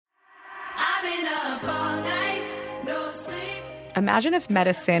Imagine if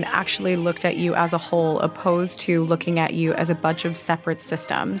medicine actually looked at you as a whole, opposed to looking at you as a bunch of separate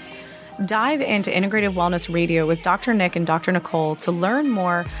systems. Dive into Integrative Wellness Radio with Dr. Nick and Dr. Nicole to learn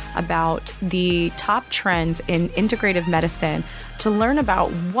more about the top trends in integrative medicine, to learn about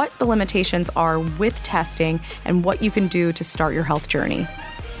what the limitations are with testing and what you can do to start your health journey.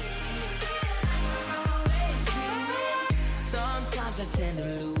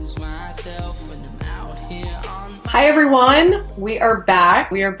 Hi, everyone. We are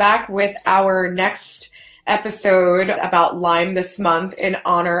back. We are back with our next episode about Lyme this month in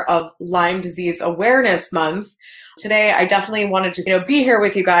honor of Lyme Disease Awareness Month. Today, I definitely wanted to be here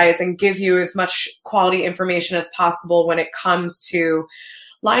with you guys and give you as much quality information as possible when it comes to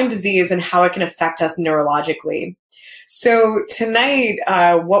Lyme disease and how it can affect us neurologically. So tonight,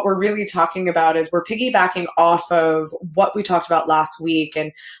 what we're really talking about is we're piggybacking off of what we talked about last week.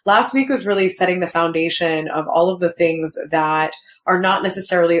 And last week was really setting the foundation of all of the things that are not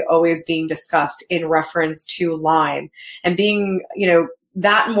necessarily always being discussed in reference to Lyme, and being,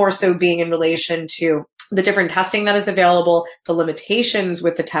 that more so being in relation to the different testing that is available, the limitations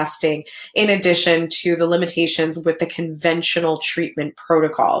with the testing, in addition to the limitations with the conventional treatment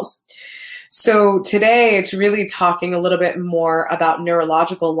protocols. So today it's really talking a little bit more about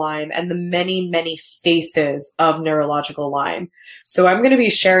neurological Lyme and the many, many faces of neurological Lyme. So I'm going to be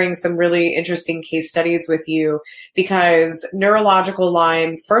sharing some really interesting case studies with you, because neurological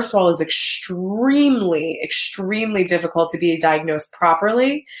Lyme, first of all, is extremely, extremely difficult to be diagnosed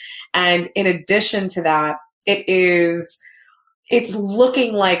properly. And in addition to that, it's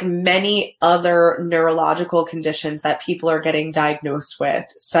looking like many other neurological conditions that people are getting diagnosed with,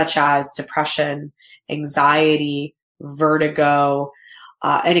 such as depression, anxiety, vertigo,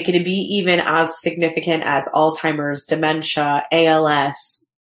 and it can be even as significant as Alzheimer's, dementia, ALS,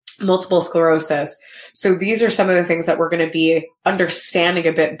 multiple sclerosis. So these are some of the things that we're going to be understanding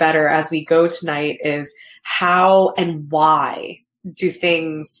a bit better as we go tonight, is how and why do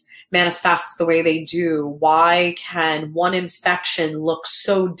things manifest the way they do? Why can one infection look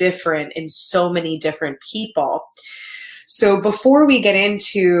so different in so many different people? So before we get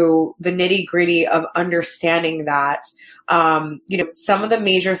into the nitty-gritty of understanding that, some of the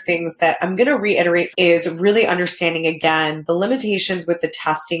major things that I'm going to reiterate is really understanding, again, the limitations with the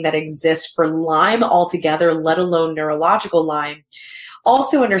testing that exists for Lyme altogether, let alone neurological Lyme.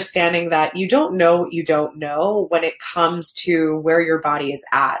 Also understanding that you don't know what you don't know when it comes to where your body is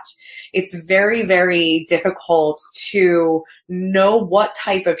at. It's very, very difficult to know what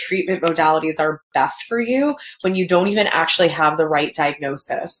type of treatment modalities are best for you when you don't even actually have the right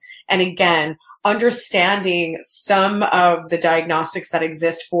diagnosis. And again, understanding some of the diagnostics that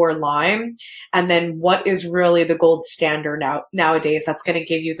exist for Lyme, and then what is really the gold standard nowadays that's going to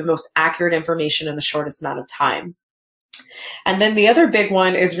give you the most accurate information in the shortest amount of time. And then the other big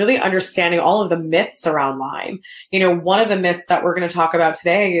one is really understanding all of the myths around Lyme. One of the myths that we're going to talk about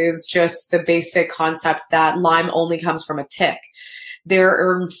today is just the basic concept that Lyme only comes from a tick. There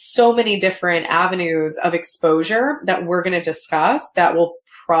are so many different avenues of exposure that we're going to discuss that will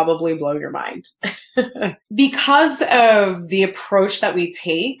probably blow your mind. Because of the approach that we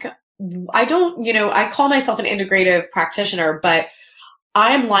take, I call myself an integrative practitioner, but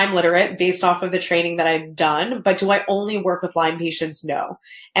I am Lyme literate based off of the training that I've done, but do I only work with Lyme patients? No.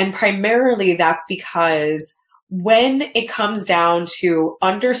 And primarily that's because when it comes down to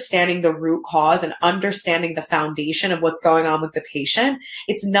understanding the root cause and understanding the foundation of what's going on with the patient,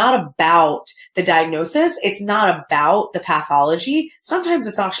 it's not about the diagnosis. It's not about the pathology. Sometimes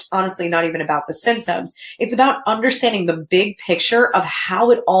it's honestly not even about the symptoms. It's about understanding the big picture of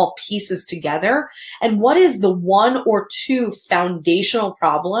how it all pieces together and what is the one or two foundational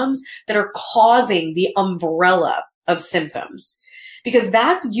problems that are causing the umbrella of symptoms. Because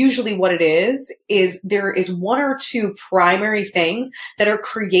that's usually what it is there is one or two primary things that are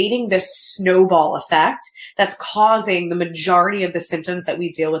creating this snowball effect that's causing the majority of the symptoms that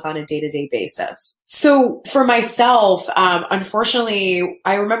we deal with on a day-to-day basis. So for myself, unfortunately,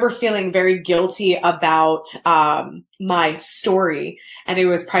 I remember feeling very guilty about my story. And it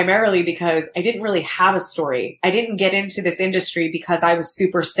was primarily because I didn't really have a story. I didn't get into this industry because I was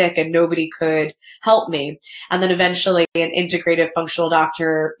super sick and nobody could help me. And then eventually an integrative functional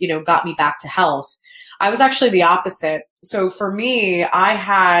doctor, got me back to health. I was actually the opposite. So for me, I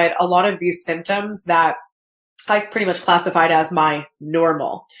had a lot of these symptoms that I pretty much classified as my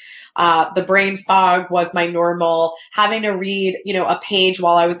normal. The brain fog was my normal. Having to read, a page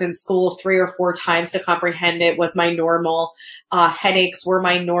while I was in school 3 or 4 times to comprehend it was my normal. Headaches were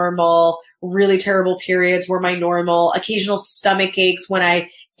my normal. Really terrible periods were my normal. Occasional stomach aches when I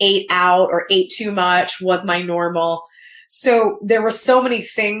ate out or ate too much was my normal. So there were so many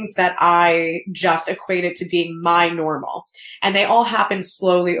things that I just equated to being my normal, and they all happened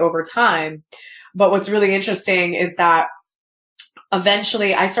slowly over time. But what's really interesting is that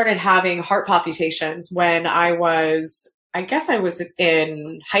eventually I started having heart palpitations when I guess I was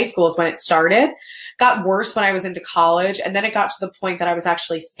in high school is when it started. Got worse when I was into college, and then it got to the point that I was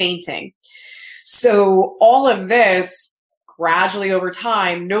actually fainting. So all of this gradually over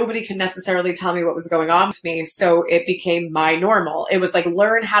time, nobody could necessarily tell me what was going on with me. So it became my normal. It was like,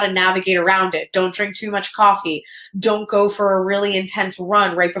 learn how to navigate around it. Don't drink too much coffee. Don't go for a really intense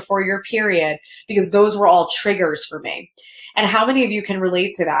run right before your period, because those were all triggers for me. And how many of you can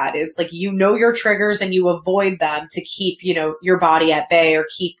relate to that? Is like, you know your triggers and you avoid them to keep, your body at bay or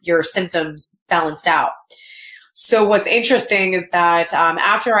keep your symptoms balanced out. So what's interesting is that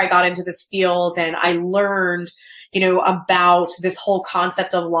after I got into this field and I learned, about this whole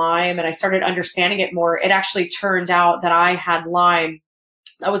concept of Lyme, and I started understanding it more, it actually turned out that I had Lyme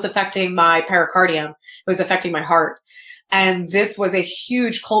that was affecting my pericardium. It was affecting my heart. And this was a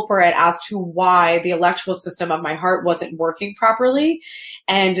huge culprit as to why the electrical system of my heart wasn't working properly.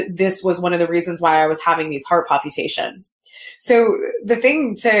 And this was one of the reasons why I was having these heart palpitations. So the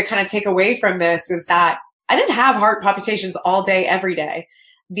thing to kind of take away from this is that I didn't have heart palpitations all day, every day.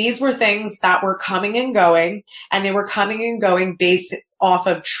 These were things that were coming and going, and they were coming and going based off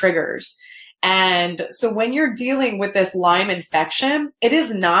of triggers. And so when you're dealing with this Lyme infection, it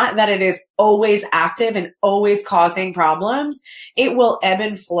is not that it is always active and always causing problems. It will ebb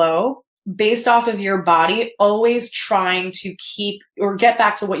and flow based off of your body, always trying to keep or get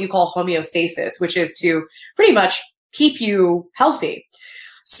back to what you call homeostasis, which is to pretty much keep you healthy.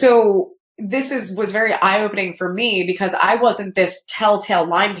 So this was very eye-opening for me, because I wasn't this telltale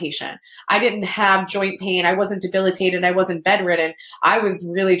Lyme patient. I didn't have joint pain. I wasn't debilitated. I wasn't bedridden. I was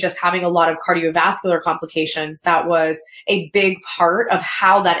really just having a lot of cardiovascular complications. That was a big part of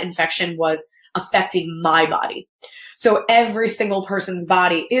how that infection was affecting my body. So every single person's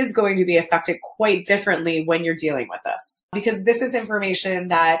body is going to be affected quite differently when you're dealing with this, because this is information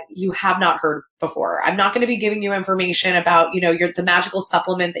that you have not heard before. I'm not going to be giving you information about, the magical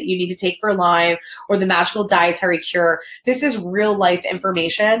supplement that you need to take for Lyme or the magical dietary cure. This is real life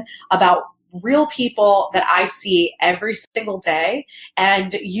information about real people that I see every single day.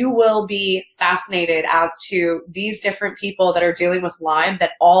 And you will be fascinated as to these different people that are dealing with Lyme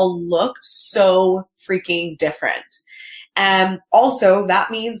that all look so freaking different. And also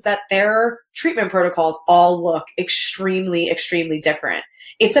that means that their treatment protocols all look extremely, extremely different.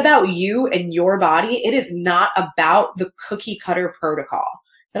 It's about you and your body. It is not about the cookie cutter protocol.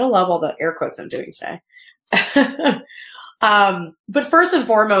 I gotta love all the air quotes I'm doing today. But first and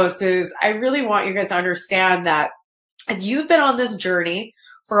foremost is I really want you guys to understand that if you've been on this journey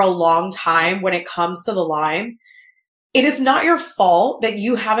for a long time when it comes to the Lyme, it is not your fault that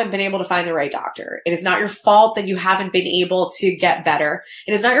you haven't been able to find the right doctor. It is not your fault that you haven't been able to get better.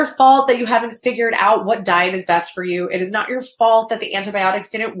 It is not your fault that you haven't figured out what diet is best for you. It is not your fault that the antibiotics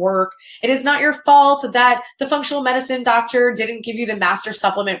didn't work. It is not your fault that the functional medicine doctor didn't give you the master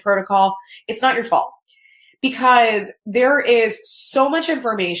supplement protocol. It's not your fault. Because there is so much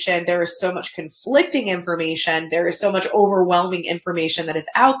information, there is so much conflicting information, there is so much overwhelming information that is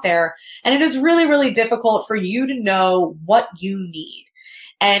out there, and it is really, really difficult for you to know what you need.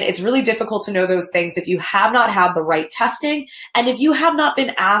 And it's really difficult to know those things if you have not had the right testing and if you have not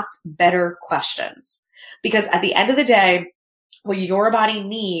been asked better questions. Because at the end of the day, what your body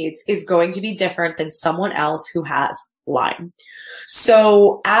needs is going to be different than someone else who has Lyme.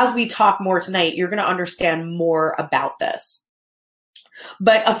 So as we talk more tonight, you're going to understand more about this.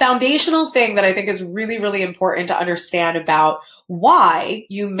 But a foundational thing that I think is really, really important to understand about why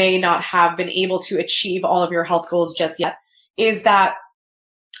you may not have been able to achieve all of your health goals just yet is that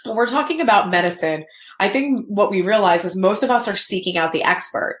when we're talking about medicine, I think what we realize is most of us are seeking out the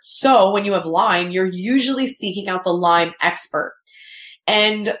expert. So when you have Lyme, you're usually seeking out the Lyme expert.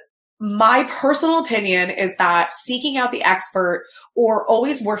 And my personal opinion is that seeking out the expert or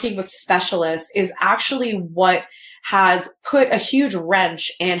always working with specialists is actually what has put a huge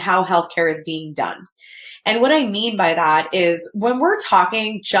wrench in how healthcare is being done. And what I mean by that is when we're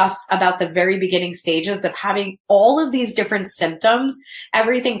talking just about the very beginning stages of having all of these different symptoms,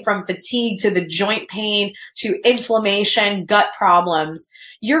 everything from fatigue to the joint pain to inflammation, gut problems,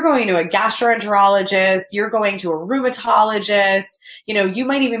 you're going to a gastroenterologist, you're going to a rheumatologist, you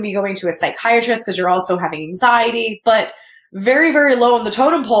might even be going to a psychiatrist because you're also having anxiety. But very, very low on the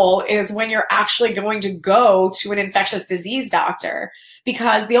totem pole is when you're actually going to go to an infectious disease doctor,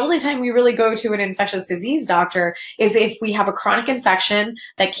 because the only time we really go to an infectious disease doctor is if we have a chronic infection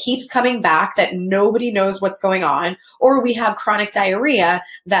that keeps coming back that nobody knows what's going on, or we have chronic diarrhea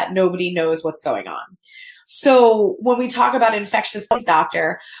that nobody knows what's going on. So when we talk about infectious disease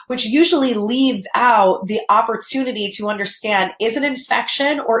doctor, which usually leaves out the opportunity to understand, is an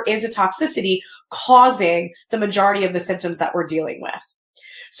infection or is a toxicity causing the majority of the symptoms that we're dealing with?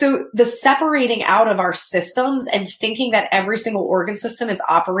 So the separating out of our systems and thinking that every single organ system is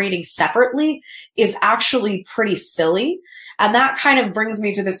operating separately is actually pretty silly. And that kind of brings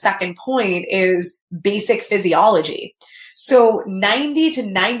me to the second point, is basic physiology. So 90 to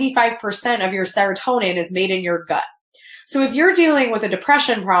 95% of your serotonin is made in your gut. So if you're dealing with a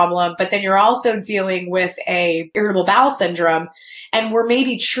depression problem, but then you're also dealing with a irritable bowel syndrome, and we're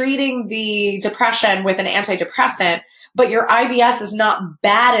maybe treating the depression with an antidepressant, but your IBS is not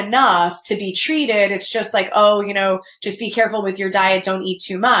bad enough to be treated, it's just like, oh, just be careful with your diet, don't eat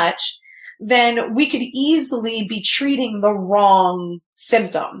too much, then we could easily be treating the wrong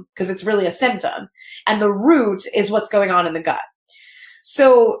symptom, because it's really a symptom. And the root is what's going on in the gut.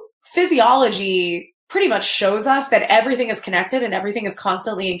 So physiology pretty much shows us that everything is connected and everything is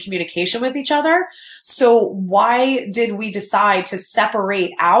constantly in communication with each other. So why did we decide to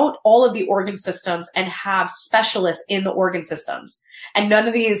separate out all of the organ systems and have specialists in the organ systems? And none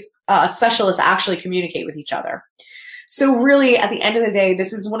of these specialists actually communicate with each other. So really, at the end of the day,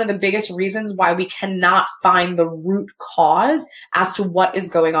 this is one of the biggest reasons why we cannot find the root cause as to what is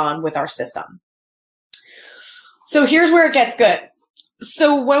going on with our system. So here's where it gets good.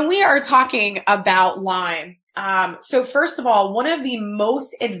 So when we are talking about Lyme, so first of all, one of the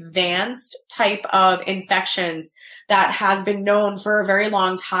most advanced type of infections that has been known for a very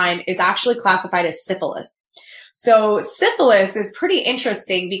long time is actually classified as syphilis. So syphilis is pretty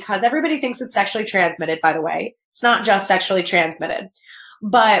interesting because everybody thinks it's sexually transmitted, by the way. It's not just sexually transmitted.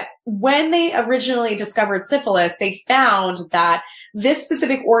 But when they originally discovered syphilis, they found that this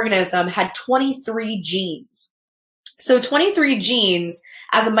specific organism had 23 genes. So 23 genes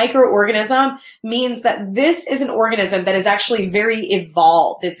as a microorganism means that this is an organism that is actually very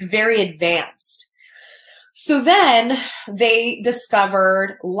evolved. It's very advanced. So then they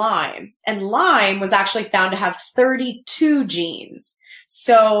discovered Lyme, and Lyme was actually found to have 32 genes.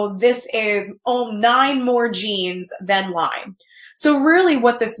 So this is 9 more genes than Lyme. So really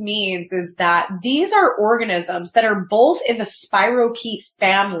what this means is that these are organisms that are both in the spirochete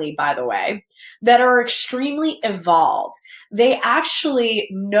family, by the way, that are extremely evolved. They actually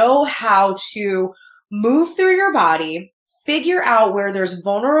know how to move through your body, figure out where there's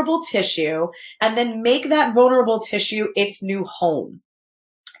vulnerable tissue, and then make that vulnerable tissue its new home.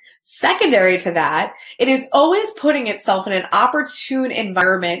 Secondary to that, it is always putting itself in an opportune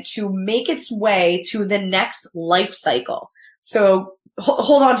environment to make its way to the next life cycle. So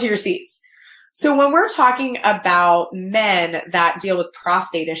hold on to your seats. So when we're talking about men that deal with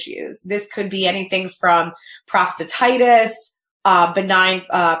prostate issues, this could be anything from prostatitis, benign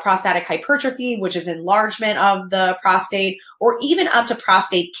prostatic hypertrophy, which is enlargement of the prostate, or even up to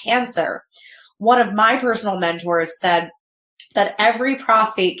prostate cancer. One of my personal mentors said that every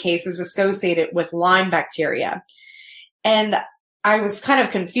prostate case is associated with Lyme bacteria. And I was kind of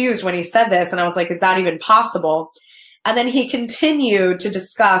confused when he said this, and I was like, is that even possible? And then he continued to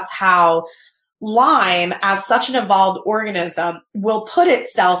discuss how Lyme, as such an evolved organism, will put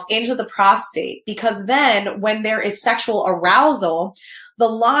itself into the prostate, because then when there is sexual arousal, the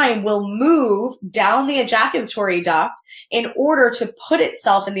Lyme will move down the ejaculatory duct in order to put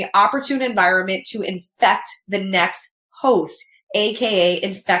itself in the opportune environment to infect the next host, aka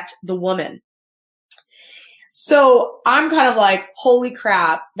infect the woman. So I'm kind of like, holy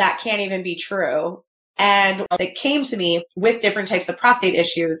crap, that can't even be true. And it came to me with different types of prostate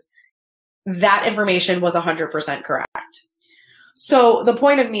issues, that information was 100% correct. So the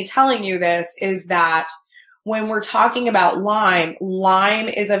point of me telling you this is that when we're talking about Lyme, Lyme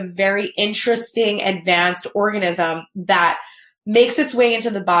is a very interesting advanced organism that makes its way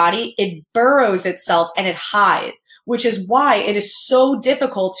into the body, it burrows itself, and it hides, which is why it is so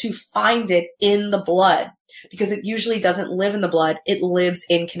difficult to find it in the blood, because it usually doesn't live in the blood, it lives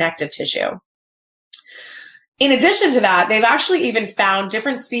in connective tissue. In addition to that, they've actually even found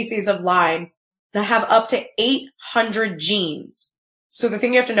different species of Lyme that have up to 800 genes. So the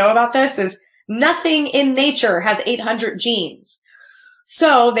thing you have to know about this is nothing in nature has 800 genes.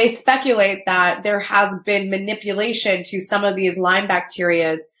 So they speculate that there has been manipulation to some of these Lyme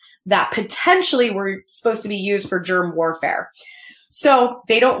bacteria that potentially were supposed to be used for germ warfare. So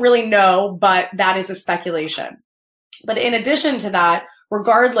they don't really know, but that is a speculation. But in addition to that,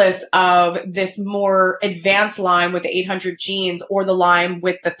 regardless of this more advanced Lyme with the 800 genes or the Lyme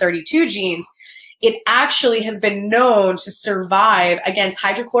with the 32 genes, it actually has been known to survive against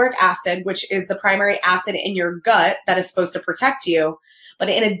hydrochloric acid, which is the primary acid in your gut that is supposed to protect you. But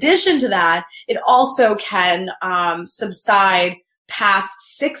in addition to that, it also can subside past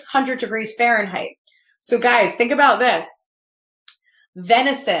 600 degrees Fahrenheit. So guys, think about this.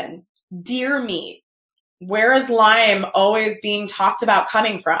 Venison, deer meat. Where is Lyme always being talked about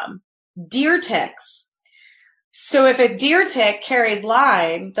coming from? Deer ticks. So if a deer tick carries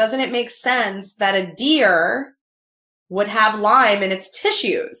Lyme, doesn't it make sense that a deer would have Lyme in its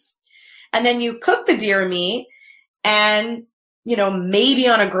tissues? And then you cook the deer meat and, you know, maybe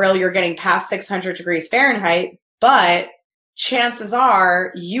on a grill you're getting past 600 degrees Fahrenheit, but chances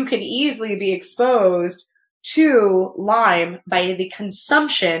are you could easily be exposed to Lyme by the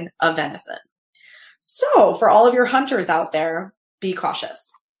consumption of venison. So for all of your hunters out there, be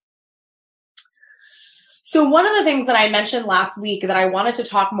cautious. So one of the things that I mentioned last week that I wanted to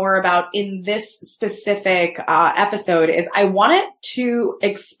talk more about in this specific episode is I wanted to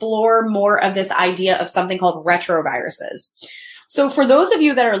explore more of this idea of something called retroviruses. So for those of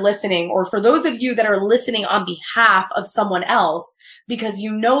you that are listening, or for those of you that are listening on behalf of someone else, because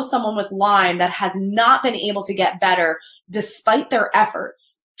you know someone with Lyme that has not been able to get better despite their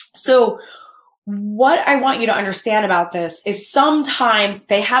efforts. So what I want you to understand about this is sometimes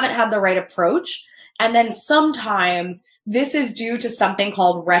they haven't had the right approach. And then sometimes this is due to something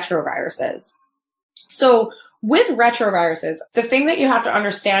called retroviruses. So with retroviruses, the thing that you have to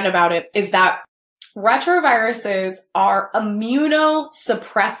understand about it is that retroviruses are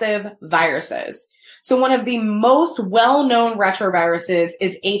immunosuppressive viruses. So one of the most well-known retroviruses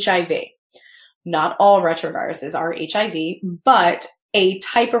is HIV. Not all retroviruses are HIV, but a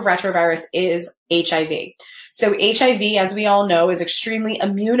type of retrovirus is HIV. So HIV, as we all know, is extremely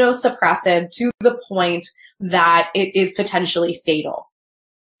immunosuppressive to the point that it is potentially fatal.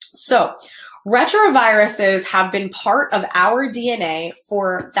 So retroviruses have been part of our DNA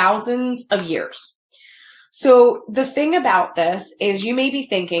for thousands of years. So the thing about this is you may be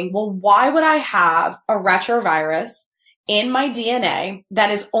thinking, well, why would I have a retrovirus in my DNA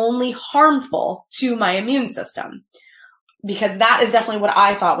that is only harmful to my immune system? Because that is definitely what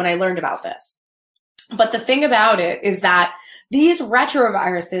I thought when I learned about this. But the thing about it is that these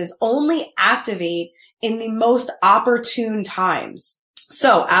retroviruses only activate in the most opportune times.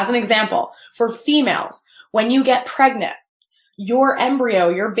 So as an example, for females, when you get pregnant, your embryo,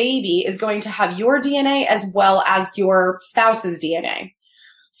 your baby is going to have your DNA as well as your spouse's DNA.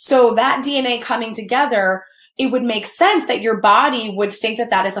 So that DNA coming together, it would make sense that your body would think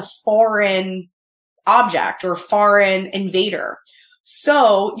that that is a foreign object or foreign invader.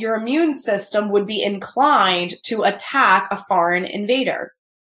 So your immune system would be inclined to attack a foreign invader.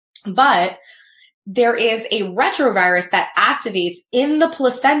 But there is a retrovirus that activates in the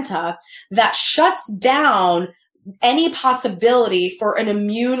placenta that shuts down any possibility for an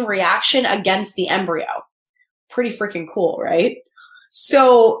immune reaction against the embryo. Pretty freaking cool, right?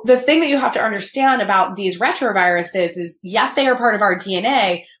 So the thing that you have to understand about these retroviruses is, yes, they are part of our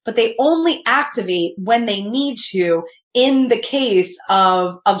DNA, but they only activate when they need to in the case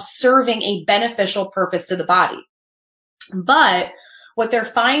of serving a beneficial purpose to the body. But what they're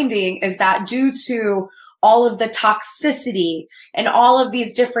finding is that due to all of the toxicity and all of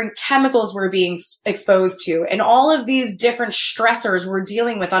these different chemicals we're being exposed to and all of these different stressors we're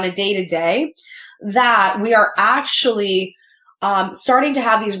dealing with on a day-to-day, that we are actually starting to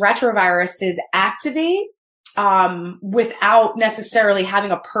have these retroviruses activate without necessarily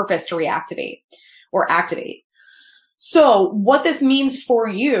having a purpose to reactivate or activate. So what this means for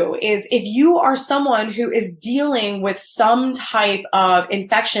you is if you are someone who is dealing with some type of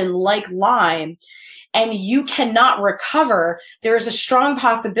infection like Lyme and you cannot recover, there is a strong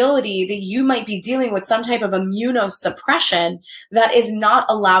possibility that you might be dealing with some type of immunosuppression that is not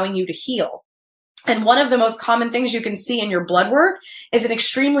allowing you to heal. And one of the most common things you can see in your blood work is an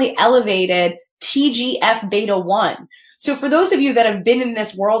extremely elevated TGF-beta 1. So for those of you that have been in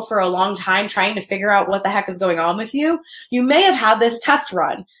this world for a long time trying to figure out what the heck is going on with you, you may have had this test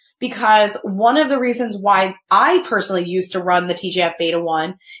run, because one of the reasons why I personally used to run the TGF-beta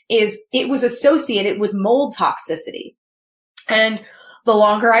 1 is it was associated with mold toxicity. And the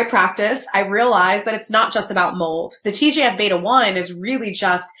longer I practice, I realized that it's not just about mold. The TGF-beta 1 is really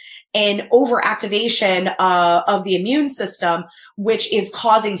just an overactivation of the immune system, which is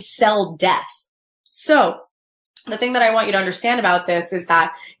causing cell death. So the thing that I want you to understand about this is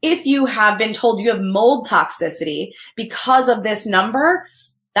that if you have been told you have mold toxicity because of this number,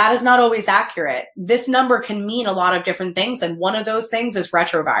 That is not always accurate. This number can mean a lot of different things, and one of those things is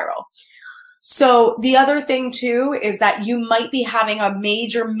retroviral. So the other thing too is that you might be having a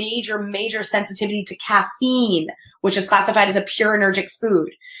major sensitivity to caffeine, which is classified as a purinergic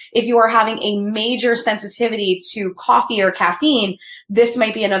food. If you are having a major sensitivity to coffee or caffeine, this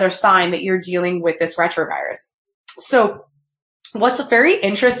might be another sign that you're dealing with this retrovirus. So what's very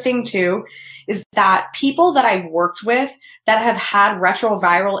interesting too is that people that I've worked with that have had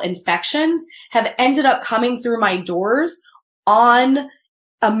retroviral infections have ended up coming through my doors on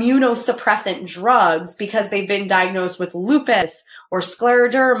immunosuppressant drugs because they've been diagnosed with lupus or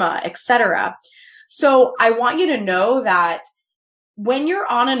scleroderma, etc. So I want you to know that when you're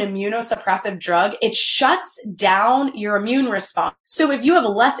on an immunosuppressive drug, it shuts down your immune response. So if you have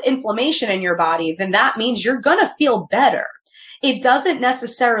less inflammation in your body, then that means you're going to feel better. It doesn't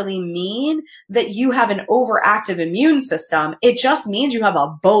necessarily mean that you have an overactive immune system. It just means you have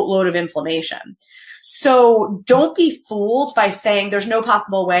a boatload of inflammation. So don't be fooled by saying there's no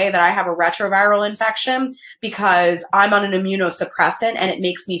possible way that I have a retroviral infection because I'm on an immunosuppressant and it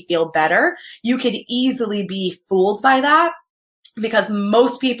makes me feel better. You could easily be fooled by that because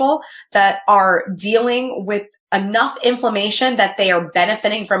most people that are dealing with enough inflammation that they are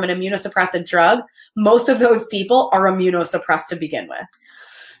benefiting from an immunosuppressive drug, most of those people are immunosuppressed to begin with.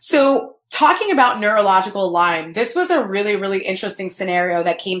 So talking about neurological Lyme, this was a really interesting scenario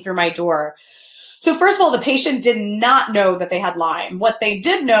that came through my door. So first of all, the patient did not know that they had Lyme. What they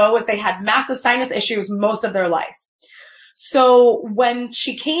did know was they had massive sinus issues most of their life. So when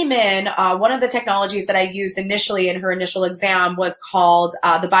she came in, one of the technologies that I used initially in her initial exam was called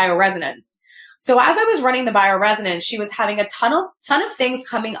the bioresonance. So as I was running the bioresonance, she was having a ton of things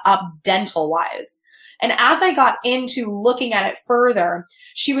coming up dental wise. And as I got into looking at it further,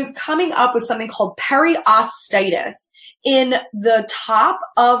 she was coming up with something called periostitis in the top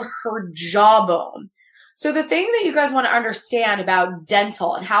of her jawbone. So the thing that you guys want to understand about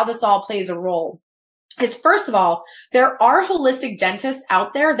dental and how this all plays a role is, first of all, there are holistic dentists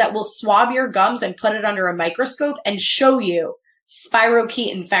out there that will swab your gums and put it under a microscope and show you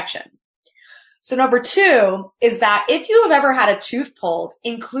spirochete infections. So number two is that if you have ever had a tooth pulled,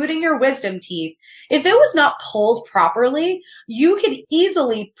 including your wisdom teeth, if it was not pulled properly, you could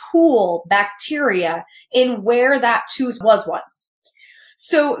easily pool bacteria in where that tooth was once.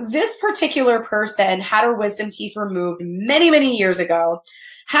 So this particular person had her wisdom teeth removed many years ago,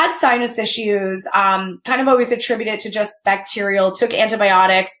 had sinus issues, kind of always attributed to just bacterial, took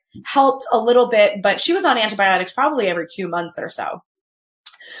antibiotics, helped a little bit, but she was on antibiotics probably every 2 months or so.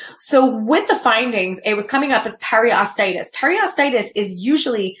 So with the findings, it was coming up as periostitis. Periostitis is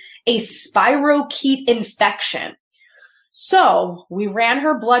usually a spirochete infection. So we ran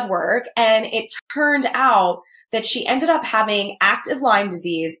her blood work and it turned out that she ended up having active Lyme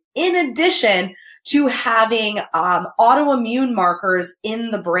disease in addition to having autoimmune markers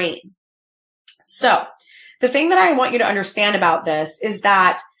in the brain. So the thing that I want you to understand about this is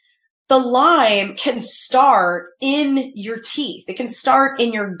that the Lyme can start in your teeth. It can start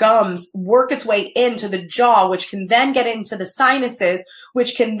in your gums, work its way into the jaw, which can then get into the sinuses,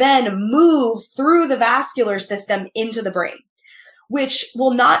 which can then move through the vascular system into the brain, which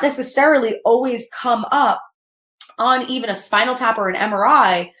will not necessarily always come up on even a spinal tap or an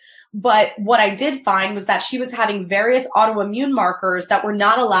MRI. But what I did find was that she was having various autoimmune markers that were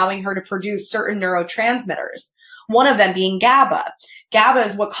not allowing her to produce certain neurotransmitters. One of them being GABA. GABA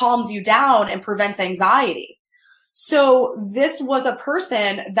is what calms you down and prevents anxiety. So this was a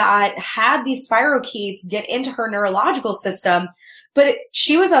person that had these spirochetes get into her neurological system, but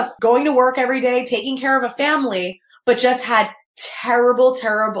she was going to work every day, taking care of a family, but just had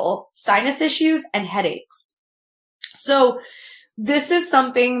terrible sinus issues and headaches. So this is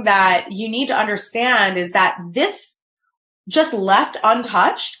something that you need to understand, is that this just left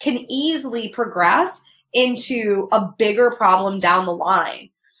untouched can easily progress into a bigger problem down the line.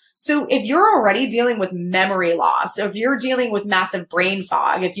 So if you're already dealing with memory loss, if you're dealing with massive brain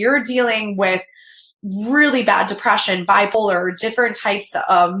fog, if you're dealing with really bad depression, bipolar, different types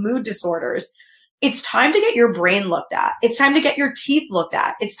of mood disorders, it's time to get your brain looked at. It's time to get your teeth looked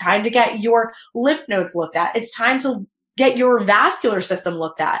at. It's time to get your lymph nodes looked at. It's time to get your vascular system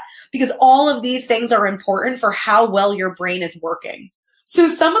looked at, because all of these things are important for how well your brain is working. So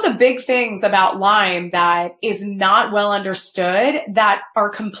some of the big things about Lyme that is not well understood, that are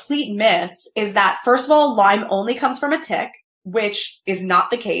complete myths, is that, first of all, Lyme only comes from a tick, which is not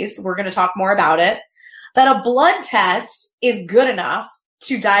the case. We're going to talk more about it. That a blood test is good enough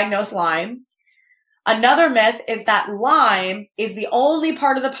to diagnose Lyme. Another myth is that Lyme is the only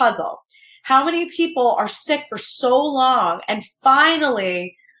part of the puzzle. How many people are sick for so long and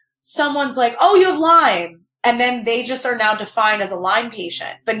finally someone's like, oh, you have Lyme. And then they just are now defined as a Lyme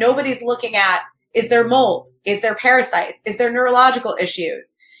patient. But nobody's looking at, is there mold? Is there parasites? Is there neurological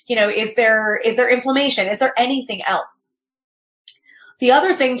issues? You know, is there inflammation? Is there anything else? The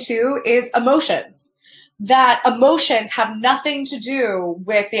other thing too is emotions. That emotions have nothing to do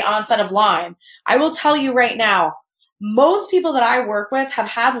with the onset of Lyme. I will tell you right now, most people that I work with have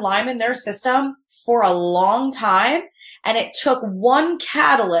had Lyme in their system for a long time, and it took one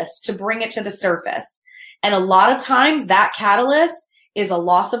catalyst to bring it to the surface. And a lot of times that catalyst is a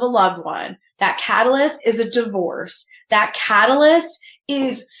loss of a loved one. That catalyst is a divorce. That catalyst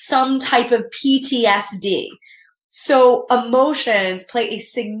is some type of PTSD. So emotions play a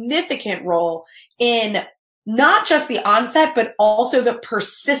significant role in not just the onset, but also the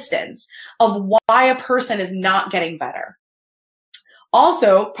persistence of why a person is not getting better.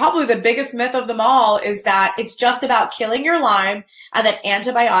 Also, probably the biggest myth of them all is that it's just about killing your Lyme and that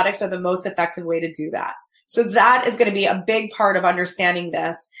antibiotics are the most effective way to do that. So that is going to be a big part of understanding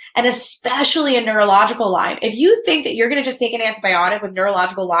this, and especially a neurological Lyme. If you think that you're going to just take an antibiotic with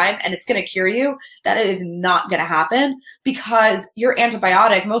neurological Lyme and it's going to cure you, that is not going to happen, because your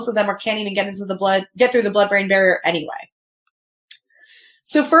antibiotic, most of them can't even get into the blood, get through the blood-brain barrier anyway.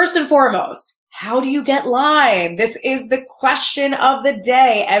 So first and foremost, how do you get Lyme? This is the question of the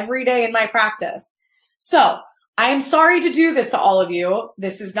day every day in my practice. So I am sorry to do this to all of you.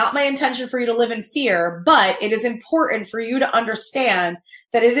 This is not my intention for you to live in fear, but it is important for you to understand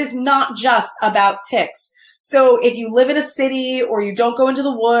that it is not just about ticks. So if you live in a city, or you don't go into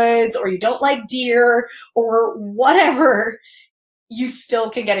the woods, or you don't like deer, or whatever, you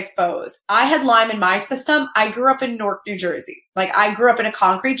still can get exposed. I had Lyme in my system. I grew up in Newark, New Jersey. Like, I grew up in a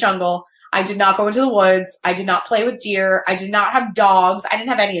concrete jungle. I did not go into the woods. I did not play with deer. I did not have dogs. I didn't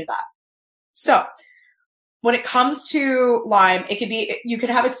have any of that. So when it comes to Lyme, it could be, you could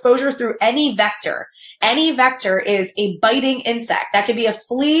have exposure through any vector. Any vector is a biting insect. That could be a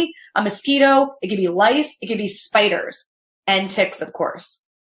flea, a mosquito, it could be lice, it could be spiders, and ticks, of course.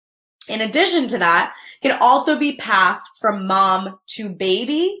 In addition to that, it can also be passed from mom to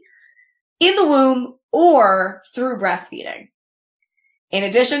baby in the womb or through breastfeeding. In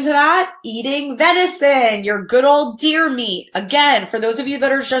addition to that, eating venison, your good old deer meat. Again, for those of you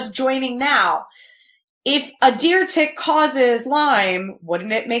that are just joining now, if a deer tick causes Lyme,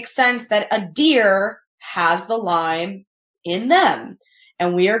 wouldn't it make sense that a deer has the Lyme in them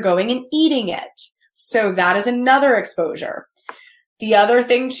and we are going and eating it? So that is another exposure. The other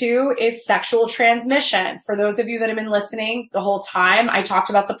thing too is sexual transmission. For those of you that have been listening the whole time, I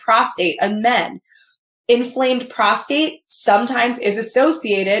talked about the prostate in men. Inflamed prostate sometimes is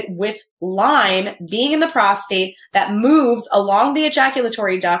associated with Lyme being in the prostate that moves along the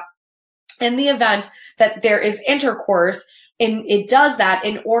ejaculatory duct in the event that there is intercourse. And it does that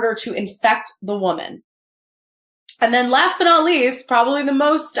in order to infect the woman. And then last but not least, probably the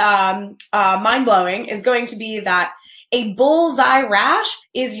most mind-blowing is going to be that a bullseye rash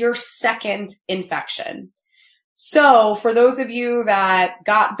is your second infection. So for those of you that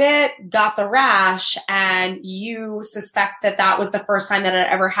got bit, got the rash, and you suspect that that was the first time that it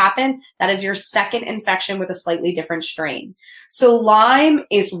ever happened, that is your second infection with a slightly different strain. So Lyme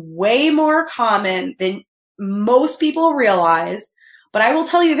is way more common than most people realize, but I will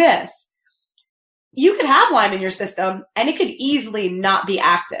tell you this. You could have Lyme in your system and it could easily not be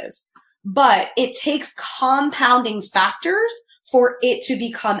active, but it takes compounding factors for it to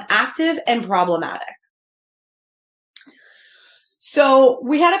become active and problematic. So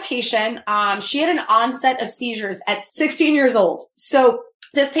we had a patient, she had an onset of seizures at 16 years old. So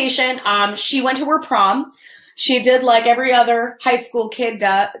this patient, she went to her prom. She did like every other high school kid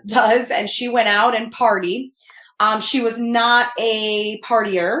does, and she went out and partied. She was not a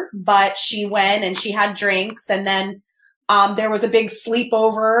partier, but she went and she had drinks, and then there was a big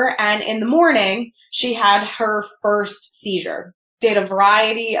sleepover, and in the morning, she had her first seizure. Did a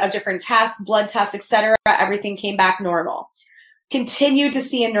variety of different tests, blood tests, etc. Everything came back normal. Continued to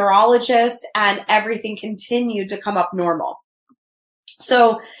see a neurologist, and everything continued to come up normal.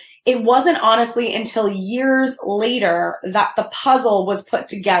 So it wasn't honestly until years later that the puzzle was put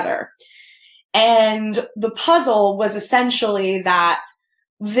together. And the puzzle was essentially that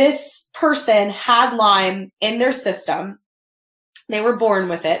this person had Lyme in their system. They were born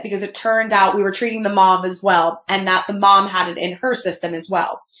with it because it turned out we were treating the mom as well, and that the mom had it in her system as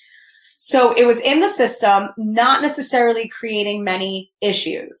well. So it was in the system, not necessarily creating many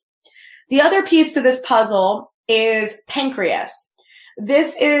issues. The other piece to this puzzle is pancreas.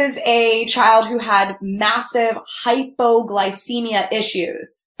 This is a child who had massive hypoglycemia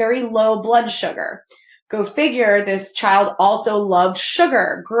issues, very low blood sugar. Go figure, this child also loved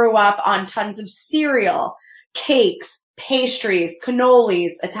sugar, grew up on tons of cereal, cakes, pastries,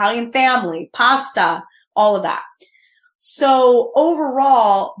 cannolis, Italian family, pasta, all of that. So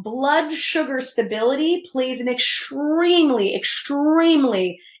overall, blood sugar stability plays an extremely,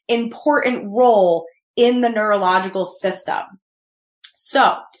 extremely important role in the neurological system.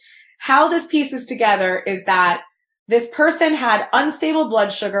 So how this pieces together is that this person had unstable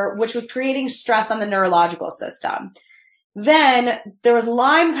blood sugar, which was creating stress on the neurological system. Then there was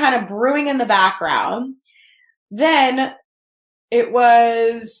Lyme kind of brewing in the background. Then it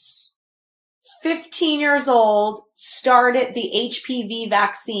was 15 years old, started the HPV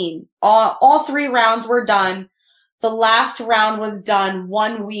vaccine. All 3 rounds were done. The last round was done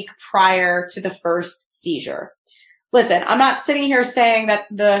 1 week prior to the first seizure. Listen, I'm not sitting here saying that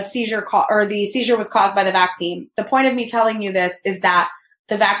the seizure was caused by the vaccine. The point of me telling you this is that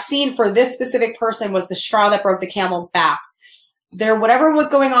the vaccine for this specific person was the straw that broke the camel's back. Whatever was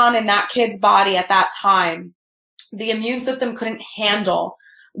going on in that kid's body at that time, the immune system couldn't handle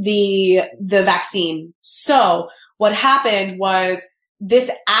the vaccine. So what happened was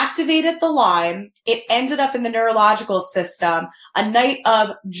this activated the Lyme. It ended up in the neurological system. A night of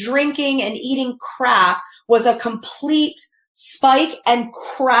drinking and eating crap was a complete spike and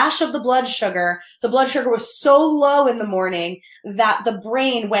crash of the blood sugar. The blood sugar was so low in the morning that the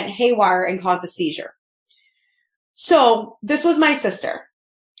brain went haywire and caused a seizure. So this was my sister.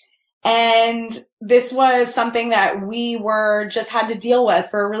 And this was something that we just had to deal with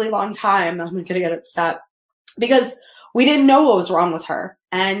for a really long time. I'm going to get upset because we didn't know what was wrong with her.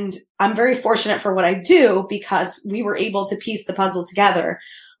 And I'm very fortunate for what I do because we were able to piece the puzzle together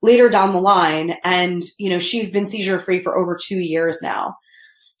later down the line. And, she's been seizure free for over 2 years now.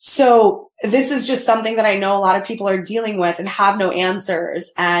 So this is just something that I know a lot of people are dealing with and have no answers.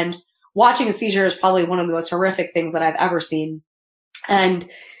 And watching a seizure is probably one of the most horrific things that I've ever seen. And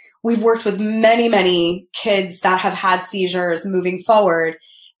we've worked with many, many kids that have had seizures moving forward.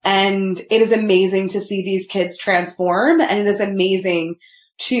 And it is amazing to see these kids transform. And it is amazing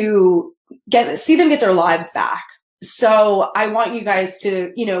to see them get their lives back. So I want you guys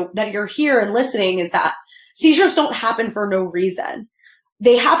to, that you're here and listening, is that seizures don't happen for no reason.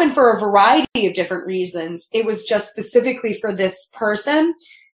 They happen for a variety of different reasons. It was just specifically for this person.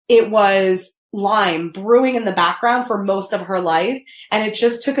 It was Lyme brewing in the background for most of her life. And it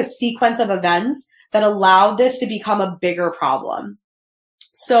just took a sequence of events that allowed this to become a bigger problem.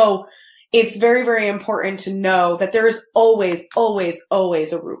 So it's very, very important to know that there is always, always,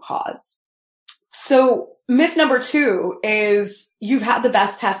 always a root cause. So myth number 2 is you've had the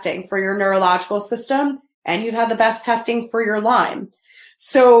best testing for your neurological system and you've had the best testing for your Lyme.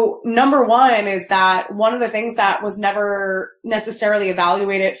 So number 1 is that one of the things that was never necessarily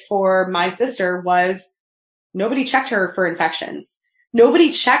evaluated for my sister was nobody checked her for infections. Nobody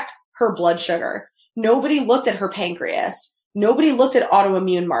checked her blood sugar. Nobody looked at her pancreas. Nobody looked at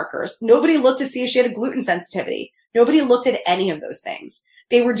autoimmune markers. Nobody looked to see if she had a gluten sensitivity. Nobody looked at any of those things.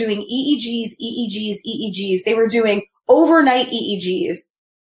 They were doing EEGs. They were doing overnight EEGs.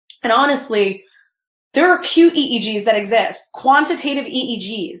 And honestly, there are acute EEGs that exist, quantitative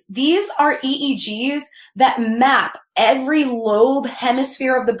EEGs. These are EEGs that map every lobe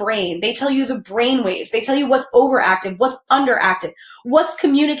hemisphere of the brain. They tell you the brain waves. They tell you what's overactive, what's underactive, what's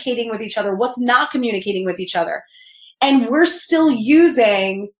communicating with each other, what's not communicating with each other. And we're still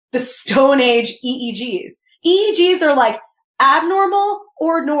using the Stone Age EEGs. EEGs are like abnormal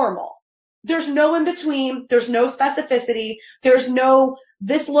or normal. There's no in between. There's no specificity. There's no,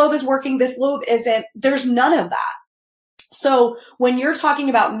 this lobe is working, this lobe isn't. There's none of that. So when you're talking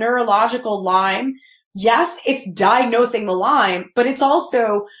about neurological Lyme, yes, it's diagnosing the Lyme, but it's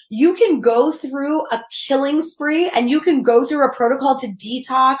also, you can go through a killing spree and you can go through a protocol to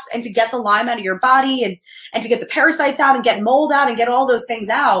detox and to get the Lyme out of your body and to get the parasites out and get mold out and get all those things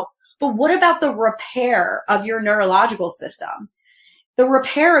out. But what about the repair of your neurological system? The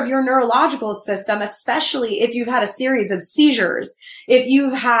repair of your neurological system, especially if you've had a series of seizures, if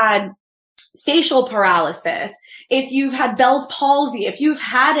you've had facial paralysis, if you've had Bell's palsy, if you've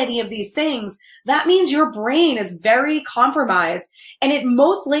had any of these things, that means your brain is very compromised and it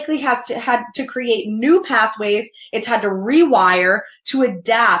most likely had to create new pathways. It's had to rewire to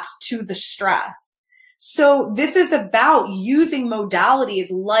adapt to the stress. So this is about using modalities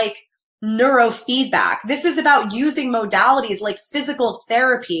like neurofeedback. This is about using modalities like physical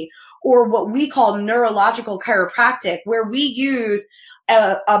therapy or what we call neurological chiropractic, where we use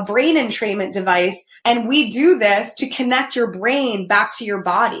a brain entrainment device, and we do this to connect your brain back to your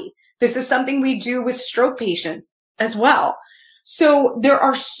body. This is something we do with stroke patients as well. So there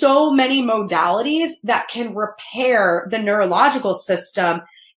are so many modalities that can repair the neurological system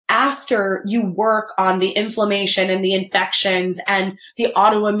after you work on the inflammation and the infections and the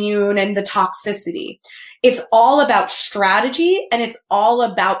autoimmune and the toxicity. It's all about strategy and it's all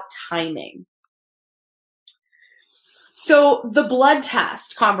about timing. So the blood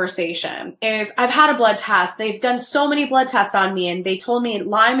test conversation is, I've had a blood test. They've done so many blood tests on me and they told me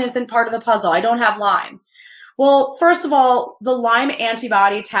Lyme isn't part of the puzzle. I don't have Lyme. Well, first of all, the Lyme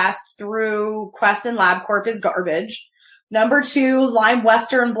antibody test through Quest and LabCorp is garbage. Number two, Lyme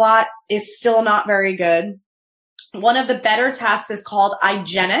Western blot is still not very good. One of the better tests is called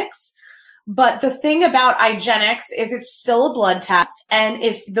IGeneX. But the thing about IGeneX is it's still a blood test. And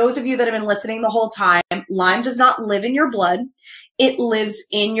if those of you that have been listening the whole time, Lyme does not live in your blood. It lives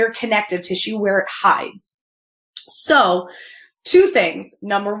in your connective tissue where it hides. So two things.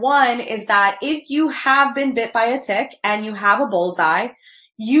 Number one is that if you have been bit by a tick and you have a bullseye,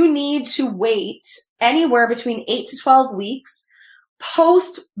 you need to wait anywhere between 8 to 12 weeks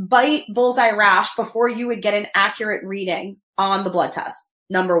post-bite bullseye rash before you would get an accurate reading on the blood test.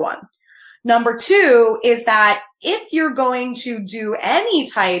 Number one. Number two is that if you're going to do any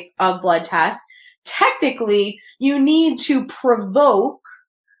type of blood test, technically you need to provoke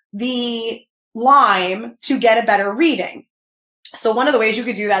the Lyme to get a better reading. So one of the ways you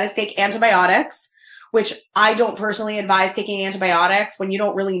could do that is take antibiotics, which I don't personally advise taking antibiotics when you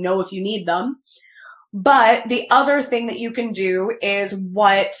don't really know if you need them. But the other thing that you can do is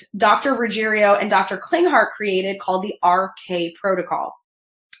what Dr. Ruggiero and Dr. Klinghardt created called the RK protocol.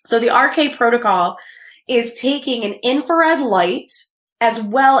 So the RK protocol is taking an infrared light as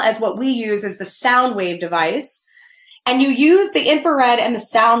well as what we use as the sound wave device. And you use the infrared and the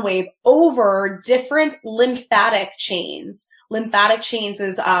sound wave over different lymphatic chains. Lymphatic chains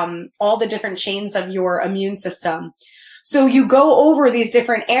is all the different chains of your immune system. So you go over these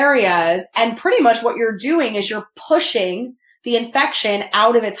different areas and pretty much what you're doing is you're pushing the infection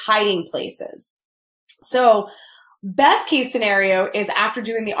out of its hiding places. So best case scenario is after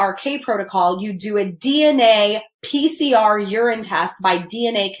doing the RK protocol, you do a DNA PCR urine test by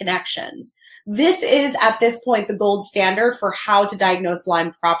DNA Connections. This is at this point the gold standard for how to diagnose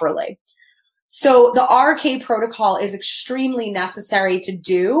Lyme properly. So the RK protocol is extremely necessary to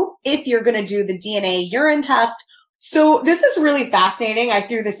do if you're going to do the DNA urine test. So this is really fascinating. I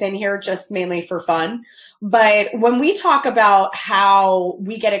threw this in here just mainly for fun. But when we talk about how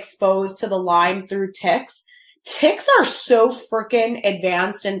we get exposed to the Lyme through ticks, ticks are so freaking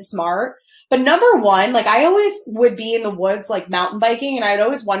advanced and smart. But number one, like I always would be in the woods, like mountain biking. And I'd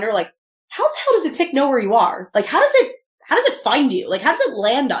always wonder, like, how the hell does a tick know where you are? Like, how does it find you? Like, how does it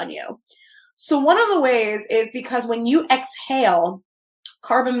land on you? So one of the ways is because when you exhale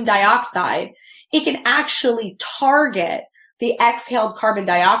carbon dioxide, it can actually target the exhaled carbon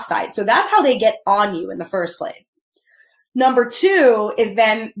dioxide. So that's how they get on you in the first place. Number two is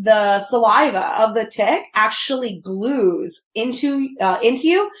then the saliva of the tick actually glues into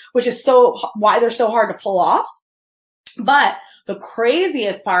you, which is why they're so hard to pull off. But the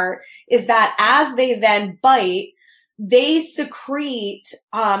craziest part is that as they then bite, they secrete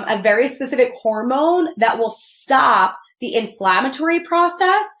a very specific hormone that will stop the inflammatory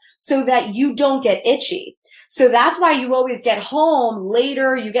process so that you don't get itchy. So that's why you always get home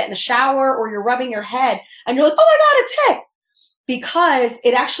later, you get in the shower or you're rubbing your head and you're like, oh my God, a tick. Because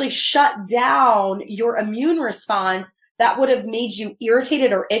it actually shut down your immune response that would have made you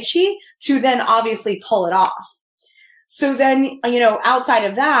irritated or itchy to then obviously pull it off. So then, outside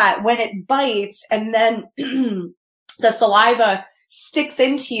of that, when it bites and then the saliva sticks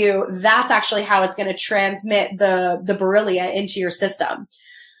into you, that's actually how it's going to transmit the Borrelia into your system.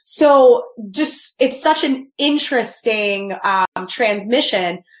 So it's such an interesting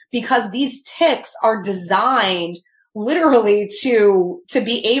transmission because these ticks are designed literally to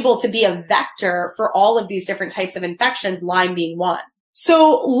be able to be a vector for all of these different types of infections, Lyme being one.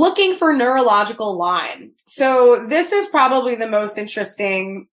 So looking for neurological Lyme. So this is probably the most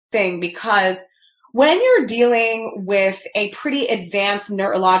interesting thing because when you're dealing with a pretty advanced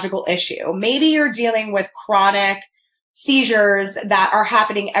neurological issue, maybe you're dealing with chronic seizures that are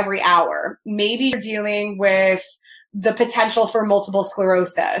happening every hour. Maybe you're dealing with the potential for multiple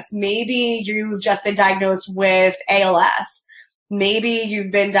sclerosis. Maybe you've just been diagnosed with ALS. Maybe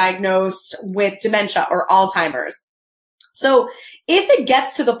you've been diagnosed with dementia or Alzheimer's. So if it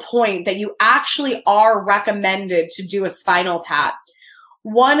gets to the point that you actually are recommended to do a spinal tap,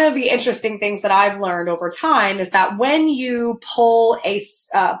 one of the interesting things that I've learned over time is that when you pull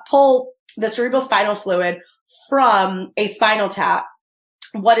the cerebral spinal fluid from a spinal tap,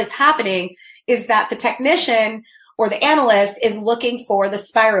 what is happening is that the technician or the analyst is looking for the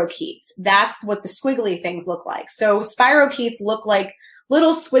spirochetes. That's what the squiggly things look like. So spirochetes look like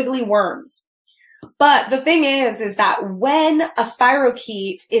little squiggly worms. But the thing is that when a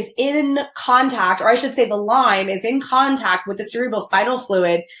spirochete is in contact, or I should say the Lyme is in contact with the cerebral spinal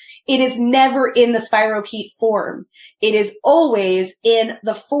fluid, it is never in the spirochete form. It is always in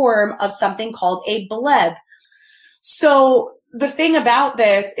the form of something called a bleb. So the thing about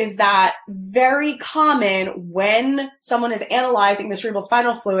this is that very common when someone is analyzing the cerebral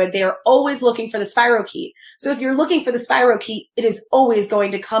spinal fluid, they are always looking for the spirochete. So if you're looking for the spirochete, it is always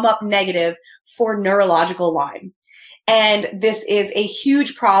going to come up negative for neurological Lyme. And this is a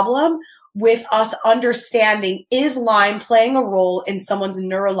huge problem with us understanding, is Lyme playing a role in someone's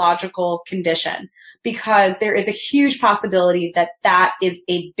neurological condition? Because there is a huge possibility that that is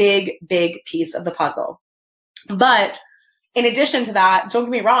a big, big piece of the puzzle. But in addition to that, don't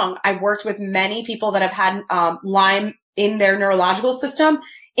get me wrong, I've worked with many people that have had Lyme in their neurological system,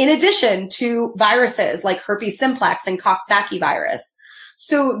 in addition to viruses like herpes simplex and Coxsackie virus.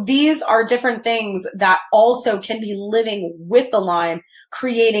 So these are different things that also can be living with the Lyme,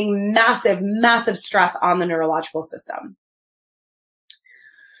 creating massive, massive stress on the neurological system.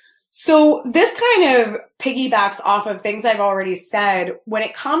 So this kind of piggybacks off of things I've already said. When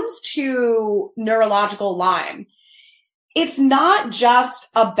it comes to neurological Lyme, it's not just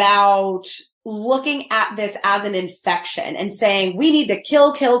about looking at this as an infection and saying we need to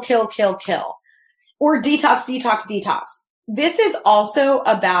kill, or detox. This is also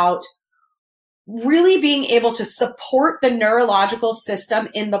about really being able to support the neurological system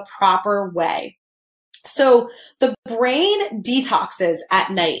in the proper way. So the brain detoxes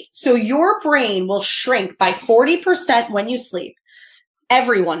at night. So your brain will shrink by 40% when you sleep.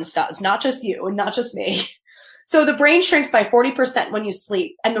 Everyone's does, not just you and not just me. So the brain shrinks by 40% when you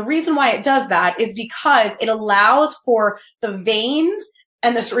sleep. And the reason why it does that is because it allows for the veins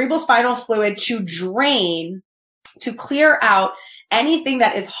and the cerebral spinal fluid to drain, to clear out anything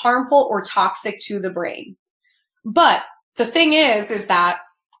that is harmful or toxic to the brain. But the thing is that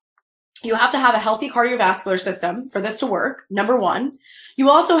you have to have a healthy cardiovascular system for this to work, number one. You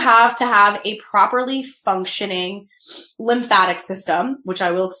also have to have a properly functioning lymphatic system, which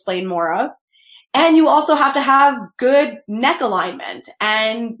I will explain more of. And you also have to have good neck alignment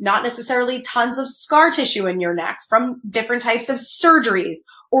and not necessarily tons of scar tissue in your neck from different types of surgeries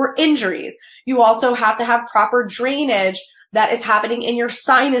or injuries. You also have to have proper drainage that is happening in your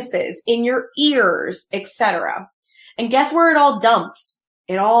sinuses, in your ears, etc. And guess where it all dumps?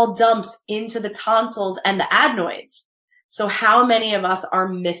 It all dumps into the tonsils and the adenoids. So how many of us are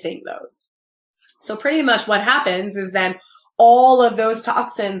missing those? So pretty much what happens is then all of those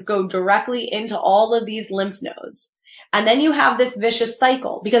toxins go directly into all of these lymph nodes. And then you have this vicious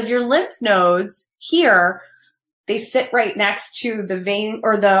cycle because your lymph nodes here, they sit right next to the vein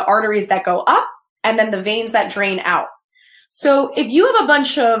or the arteries that go up and then the veins that drain out. So if you have a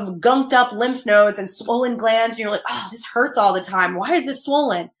bunch of gunked up lymph nodes and swollen glands and you're like, oh, this hurts all the time. Why is this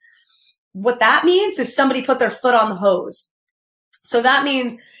swollen? What that means is somebody put their foot on the hose. So that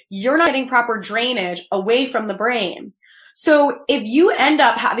means you're not getting proper drainage away from the brain. So if you end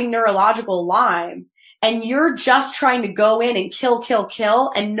up having neurological Lyme and you're just trying to go in and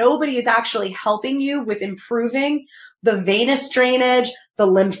kill, and nobody is actually helping you with improving the venous drainage, the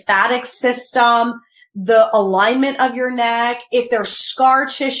lymphatic system, the alignment of your neck, if there's scar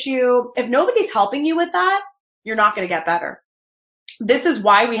tissue, if nobody's helping you with that, you're not going to get better. This is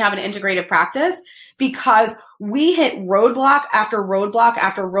why we have an integrative practice, because we hit roadblock after roadblock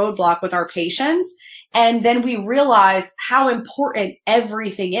after roadblock with our patients. And then we realized how important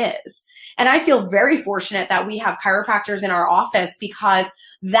everything is. And I feel very fortunate that we have chiropractors in our office because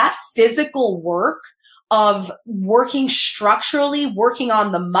that physical work of working structurally, working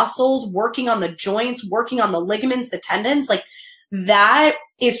on the muscles, working on the joints, working on the ligaments, the tendons, like that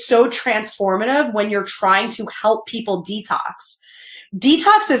is so transformative when you're trying to help people detox.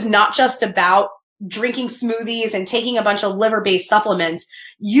 Detox is not just about drinking smoothies and taking a bunch of liver-based supplements.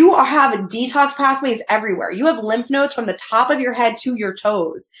 You have detox pathways everywhere. You have lymph nodes from the top of your head to your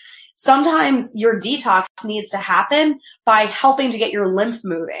toes. Sometimes your detox needs to happen by helping to get your lymph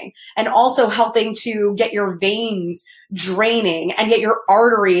moving and also helping to get your veins draining and get your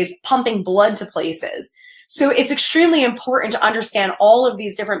arteries pumping blood to places. So it's extremely important to understand all of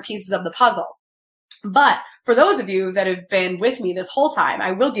these different pieces of the puzzle. But for those of you that have been with me this whole time,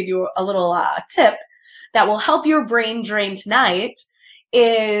 I will give you a little tip that will help your brain drain tonight.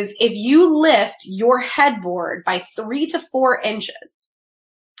 Is if you lift your headboard by 3 to 4 inches,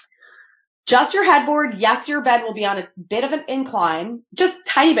 just your headboard. Yes, your bed will be on a bit of an incline, just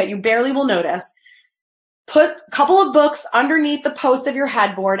tiny bit. You barely will notice. Put a couple of books underneath the post of your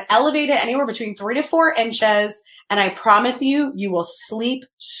headboard, elevate it anywhere between 3 to 4 inches, and I promise you, you will sleep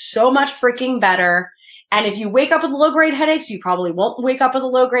so much freaking better. And if you wake up with low-grade headaches, you probably won't wake up with a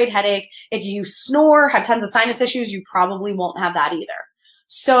low-grade headache. If you snore, have tons of sinus issues, you probably won't have that either.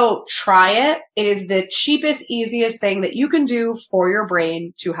 So try it. It is the cheapest, easiest thing that you can do for your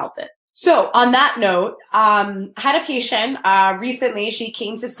brain to help it. So on that note, had a patient recently. She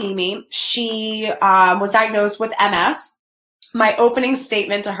came to see me. She was diagnosed with MS. My opening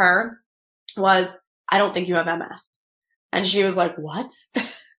statement to her was, I don't think you have MS. And she was like, what?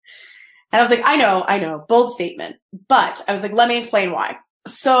 And I was like, I know, bold statement. But I was like, let me explain why.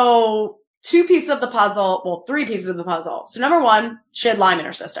 So 2 pieces of the puzzle, well, 3 pieces of the puzzle. So number 1, she had Lyme in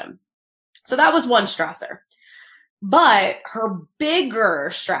her system. So that was one stressor. But her bigger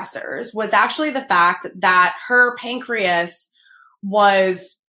stressors was actually the fact that her pancreas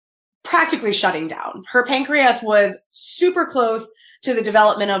was practically shutting down. Her pancreas was super close to the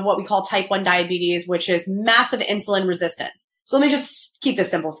development of what we call type 1 diabetes, which is massive insulin resistance. So let me just keep this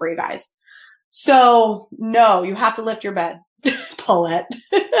simple for you guys. So no, you have to lift your bed, Paulette.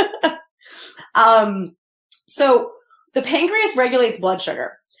 So the pancreas regulates blood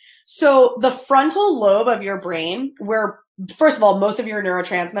sugar. So the frontal lobe of your brain, where, first of all, most of your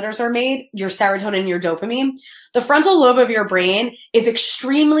neurotransmitters are made, your serotonin, your dopamine, the frontal lobe of your brain is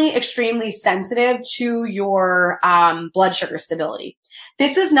extremely, extremely sensitive to your blood sugar stability.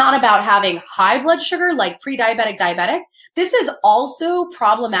 This is not about having high blood sugar like pre-diabetic, diabetic. This is also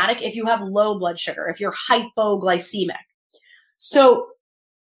problematic if you have low blood sugar, if you're hypoglycemic. So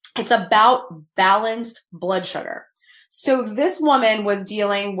it's about balanced blood sugar. So this woman was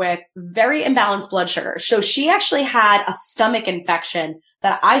dealing with very imbalanced blood sugar. So she actually had a stomach infection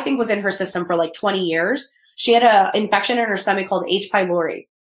that I think was in her system for like 20 years. She had an infection in her stomach called H. pylori.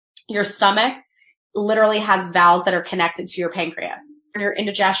 Your stomach literally has valves that are connected to your pancreas. Your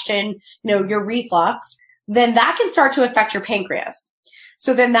indigestion, your reflux, then that can start to affect your pancreas.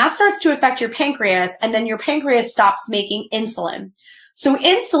 So then that starts to affect your pancreas, and then your pancreas stops making insulin. So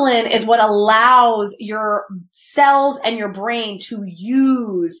insulin is what allows your cells and your brain to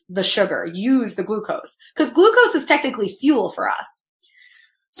use the sugar, use the glucose, because glucose is technically fuel for us.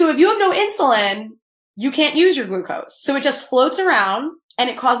 So if you have no insulin, you can't use your glucose. So it just floats around and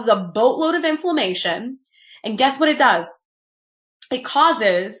it causes a boatload of inflammation. And guess what it does? It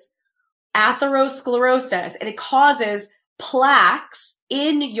causes atherosclerosis, and it causes plaques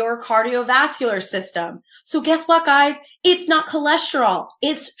in your cardiovascular system. So guess what, guys? It's not cholesterol.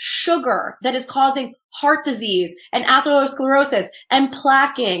 It's sugar that is causing heart disease and atherosclerosis and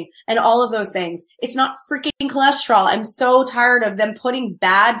plaquing and all of those things. It's not freaking cholesterol. I'm so tired of them putting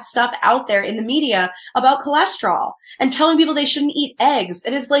bad stuff out there in the media about cholesterol and telling people they shouldn't eat eggs.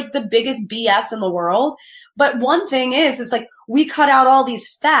 It is like the biggest BS in the world. But one thing is like we cut out all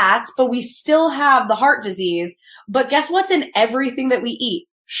these fats, but we still have the heart disease. But guess what's in everything that we eat?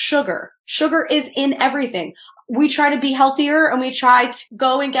 Sugar. Sugar is in everything. We try to be healthier and we try to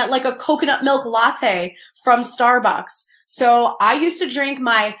go and get like a coconut milk latte from Starbucks. So I used to drink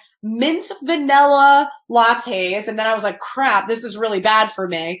my mint vanilla lattes, and then I was like, crap, this is really bad for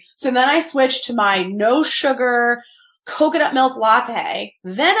me. So then I switched to my no sugar coconut milk latte.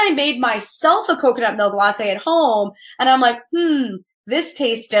 Then I made myself a coconut milk latte at home, and I'm like, this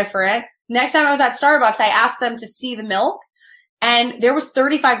tastes different. Next time I was at Starbucks, I asked them to see the milk, and there was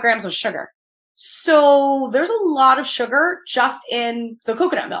 35 grams of sugar. So there's a lot of sugar just in the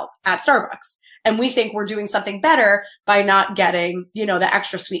coconut milk at Starbucks. And we think we're doing something better by not getting, the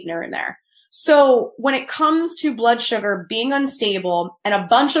extra sweetener in there. So when it comes to blood sugar being unstable and a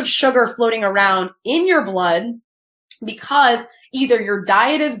bunch of sugar floating around in your blood, because either your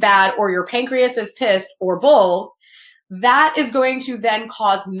diet is bad or your pancreas is pissed or both, that is going to then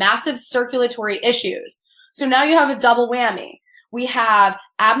cause massive circulatory issues. So now you have a double whammy. We have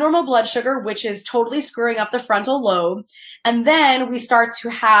abnormal blood sugar, which is totally screwing up the frontal lobe. And then we start to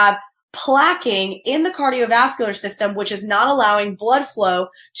have plaquing in the cardiovascular system, which is not allowing blood flow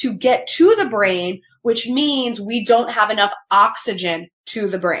to get to the brain, which means we don't have enough oxygen to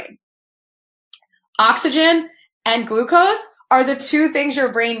the brain. Oxygen and glucose are the 2 things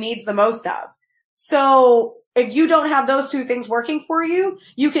your brain needs the most of. So if you don't have those 2 things working for you,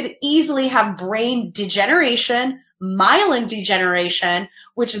 you could easily have brain degeneration, myelin degeneration,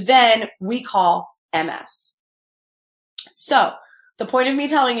 which then we call MS. So the point of me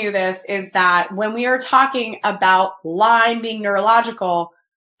telling you this is that when we are talking about Lyme being neurological,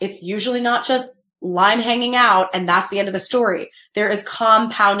 it's usually not just Lyme hanging out and that's the end of the story. There is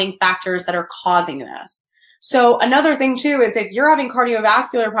compounding factors that are causing this. So another thing too is if you're having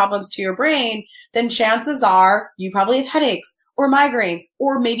cardiovascular problems to your brain, then chances are you probably have headaches or migraines,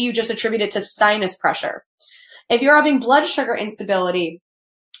 or maybe you just attribute it to sinus pressure. If you're having blood sugar instability,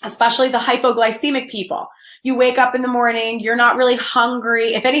 especially the hypoglycemic people, you wake up in the morning, you're not really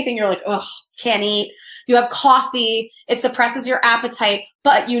hungry. If anything, you're like, ugh, can't eat. You have coffee, it suppresses your appetite,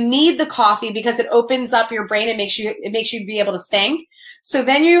 but you need the coffee because it opens up your brain and makes you be able to think. So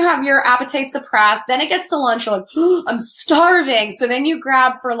then you have your appetite suppressed. Then it gets to lunch, you're like, oh, I'm starving. So then you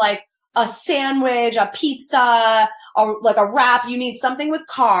grab for like a sandwich, a pizza, or like a wrap. You need something with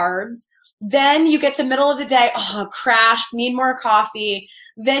carbs. Then you get to middle of the day, oh, crashed, need more coffee.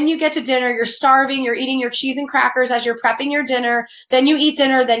 Then you get to dinner, you're starving, you're eating your cheese and crackers as you're prepping your dinner. Then you eat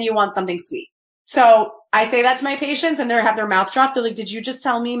dinner, then you want something sweet. So I say that to my patients and they have their mouth dropped. They're like, did you just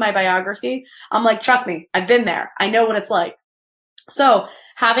tell me my biography? I'm like, trust me, I've been there. I know what it's like. So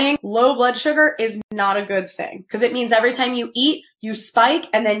having low blood sugar is not a good thing because it means every time you eat, you spike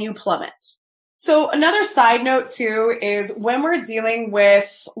and then you plummet. So another side note too is when we're dealing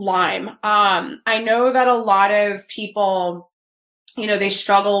with Lyme, I know that a lot of people, they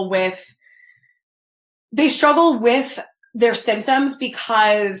struggle with their symptoms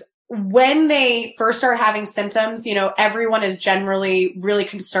because when they first start having symptoms, everyone is generally really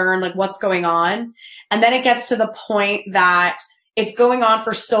concerned, like what's going on. And then it gets to the point that it's going on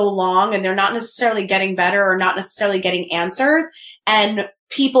for so long and they're not necessarily getting better or not necessarily getting answers. And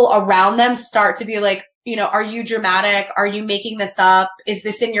people around them start to be like, are you dramatic? Are you making this up? Is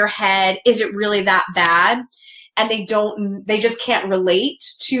this in your head? Is it really that bad? And they just can't relate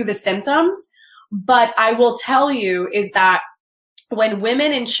to the symptoms. But I will tell you is that when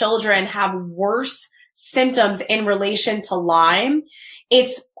women and children have worse symptoms in relation to Lyme,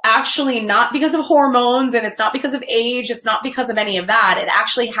 it's actually not because of hormones and it's not because of age. It's not because of any of that. It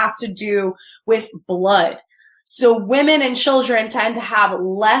actually has to do with blood. So women and children tend to have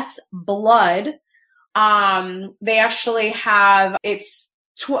less blood. They actually have, it's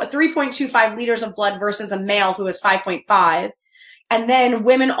 3.25 liters of blood versus a male who is 5.5. And then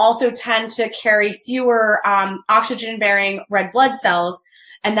women also tend to carry fewer oxygen-bearing red blood cells.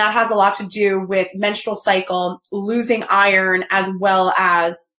 And that has a lot to do with menstrual cycle, losing iron, as well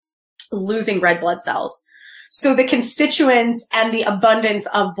as losing red blood cells. So the constituents and the abundance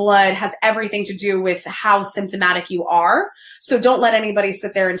of blood has everything to do with how symptomatic you are. So don't let anybody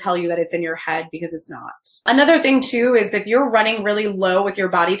sit there and tell you that it's in your head because it's not. Another thing too is if you're running really low with your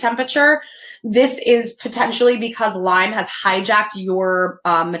body temperature, this is potentially because Lyme has hijacked your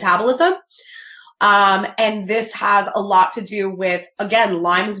metabolism. And this has a lot to do with, again,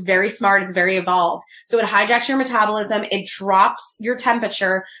 Lyme is very smart. It's very evolved. So it hijacks your metabolism. It drops your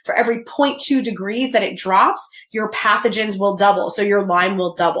temperature. For every 0.2 degrees that it drops, your pathogens will double. So your Lyme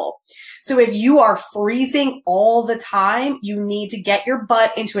will double. So if you are freezing all the time, you need to get your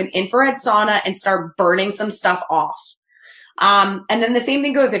butt into an infrared sauna and start burning some stuff off. And then the same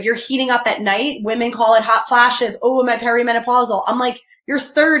thing goes, if you're heating up at night, women call it hot flashes. Oh, am I perimenopausal? I'm like, you're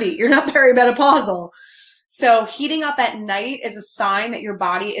 30, you're not perimenopausal. So heating up at night is a sign that your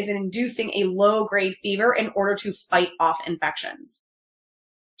body is inducing a low-grade fever in order to fight off infections.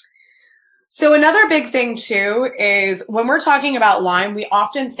 So another big thing too is when we're talking about Lyme, we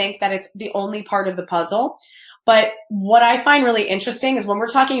often think that it's the only part of the puzzle. But what I find really interesting is when we're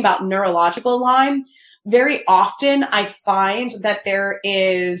talking about neurological Lyme, very often I find that there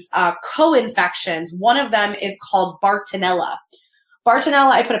is co-infections. One of them is called Bartonella. Bartonella,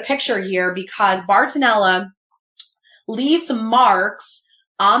 I put a picture here because Bartonella leaves marks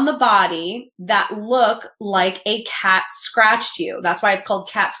on the body that look like a cat scratched you. That's why it's called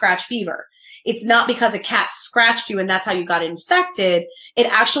cat scratch fever. It's not because a cat scratched you and that's how you got infected. It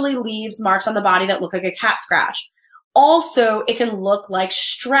actually leaves marks on the body that look like a cat scratch. Also, it can look like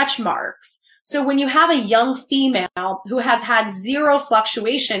stretch marks. So when you have a young female who has had zero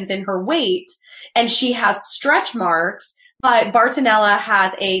fluctuations in her weight and she has stretch marks, but Bartonella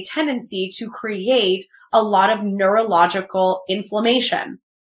has a tendency to create a lot of neurological inflammation.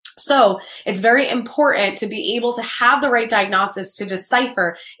 So it's very important to be able to have the right diagnosis to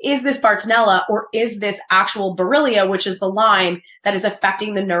decipher, is this Bartonella or is this actual Borrelia, which is the Lyme that is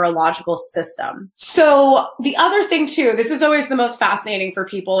affecting the neurological system. So the other thing too, this is always the most fascinating for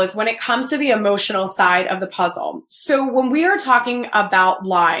people, is when it comes to the emotional side of the puzzle. So when we are talking about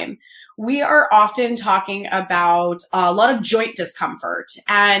Lyme, we are often talking about a lot of joint discomfort.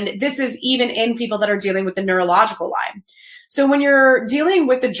 And this is even in people that are dealing with the neurological Lyme. So when you're dealing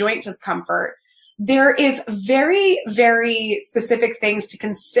with the joint discomfort, there is very, very specific things to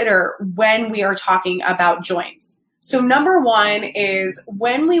consider when we are talking about joints. So number one is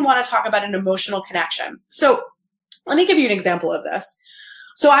when we want to talk about an emotional connection. So let me give you an example of this.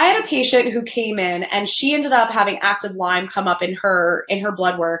 So I had a patient who came in and she ended up having active Lyme come up in her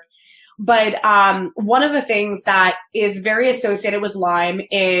blood work. But one of the things that is very associated with Lyme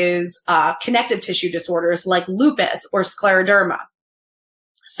is connective tissue disorders like lupus or scleroderma.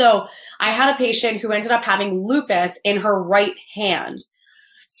 So I had a patient who ended up having lupus in her right hand.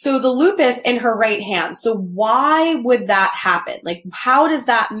 So the lupus in her right hand. So why would that happen? Like, how does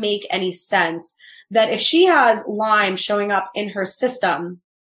that make any sense that if she has Lyme showing up in her system,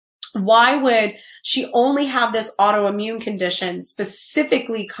 why would she only have this autoimmune condition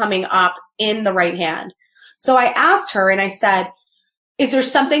specifically coming up in the right hand? So I asked her and I said, is there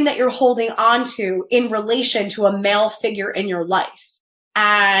something that you're holding on to in relation to a male figure in your life?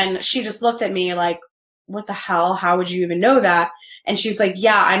 And she just looked at me like, what the hell? How would you even know that? And she's like,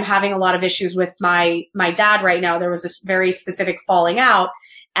 yeah, I'm having a lot of issues with my dad right now. There was this very specific falling out,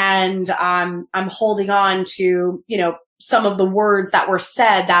 and I'm holding on to, some of the words that were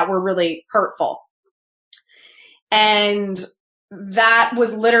said that were really hurtful. And that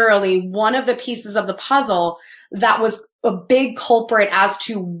was literally one of the pieces of the puzzle that was a big culprit as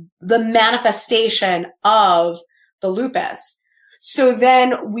to the manifestation of the lupus. So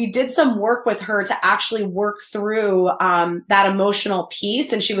then we did some work with her to actually work through that emotional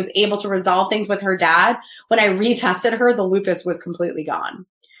piece, and she was able to resolve things with her dad. When I retested her, the lupus was completely gone.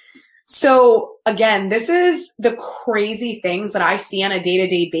 So again, this is the crazy things that I see on a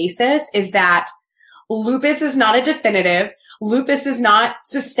day-to-day basis, is that lupus is not a definitive. Lupus is not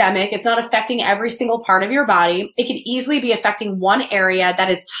systemic. It's not affecting every single part of your body. It can easily be affecting one area that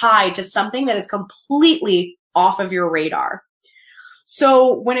is tied to something that is completely off of your radar.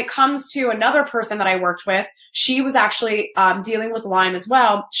 So when it comes to another person that I worked with, she was actually dealing with Lyme as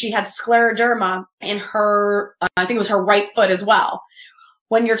well. She had scleroderma in her, I think it was her right foot as well.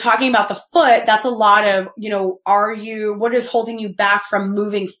 When you're talking about the foot, that's a lot of, what is holding you back from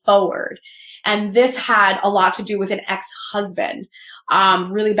moving forward? And this had a lot to do with an ex-husband.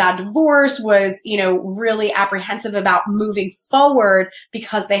 Really bad divorce, was, really apprehensive about moving forward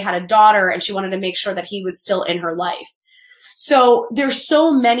because they had a daughter and she wanted to make sure that he was still in her life. So there's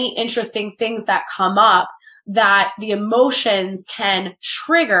so many interesting things that come up that the emotions can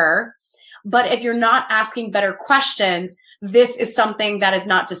trigger. But if you're not asking better questions, this is something that is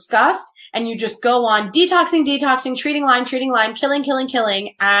not discussed, and you just go on detoxing, treating Lyme,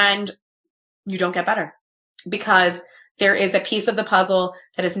 killing, and you don't get better because there is a piece of the puzzle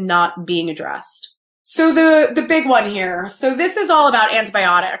that is not being addressed. So the big one here. So this is all about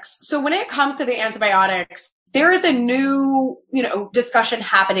antibiotics. So when it comes to the antibiotics, there is a new, discussion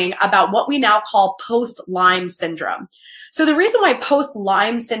happening about what we now call post-Lyme syndrome. So the reason why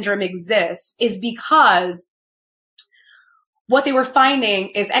post-Lyme syndrome exists is because what they were finding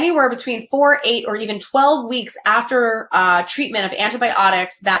is anywhere between 4, 8, or even 12 weeks after treatment of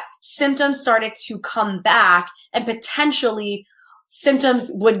antibiotics, that symptoms started to come back, and potentially symptoms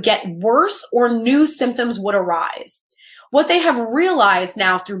would get worse or new symptoms would arise. What they have realized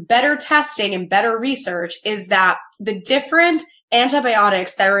now through better testing and better research is that the different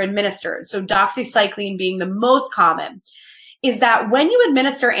antibiotics that are administered, so doxycycline being the most common, is that when you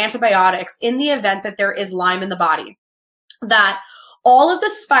administer antibiotics in the event that there is Lyme in the body, that all of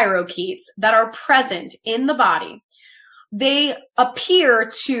the spirochetes that are present in the body, they appear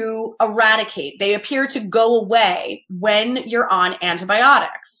to eradicate, they appear to go away when you're on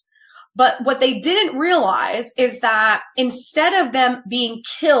antibiotics. But what they didn't realize is that instead of them being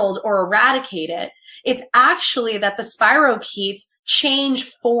killed or eradicated, it's actually that the spirochetes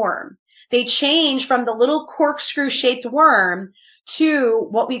change form. They change from the little corkscrew-shaped worm to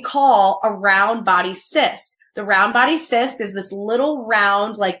what we call a round body cyst. The round body cyst is this little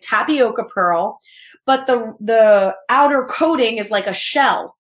round, like tapioca pearl, but the outer coating is like a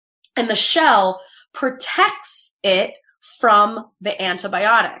shell, and the shell protects it from the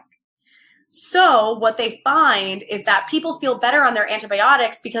antibiotic. So what they find is that people feel better on their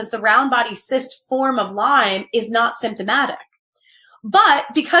antibiotics because the round body cyst form of Lyme is not symptomatic. But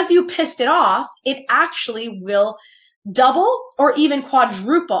because you pissed it off, it actually will double or even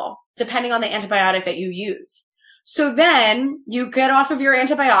quadruple depending on the antibiotic that you use. So then you get off of your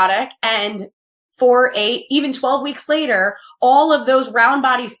antibiotic, and 4, 8, even 12 weeks later, all of those round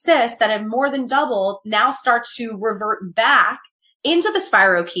body cysts that have more than doubled now start to revert back into the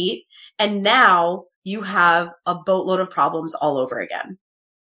spirochete, and now you have a boatload of problems all over again.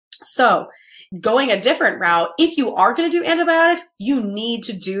 So going a different route, if you are going to do antibiotics, you need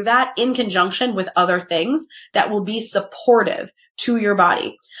to do that in conjunction with other things that will be supportive to your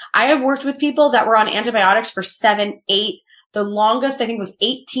body. I have worked with people that were on antibiotics for 7, 8, the longest I think was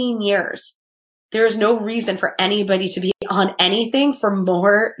 18 years. There is no reason for anybody to be on anything for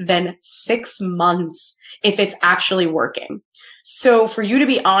more than 6 months if it's actually working. So for you to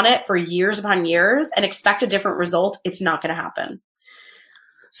be on it for years upon years and expect a different result, it's not going to happen.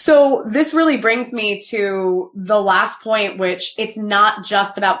 So this really brings me to the last point, which it's not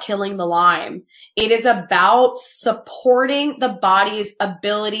just about killing the Lyme. It is about supporting the body's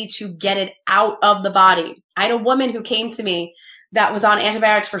ability to get it out of the body. I had a woman who came to me that was on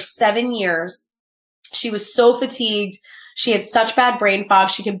antibiotics for 7 years. She was so fatigued. She had such bad brain fog.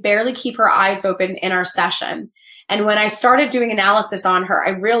 She could barely keep her eyes open in our session. And when I started doing analysis on her,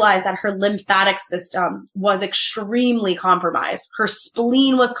 I realized that her lymphatic system was extremely compromised. Her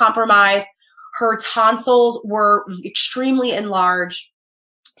spleen was compromised. Her tonsils were extremely enlarged.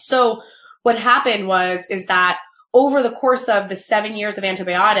 So what happened is that over the course of the 7 years of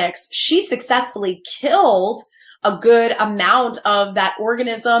antibiotics, she successfully killed a good amount of that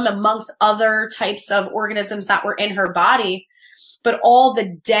organism amongst other types of organisms that were in her body. But all the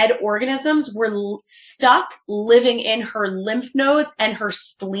dead organisms were stuck living in her lymph nodes and her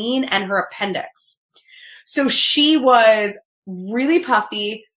spleen and her appendix. So she was really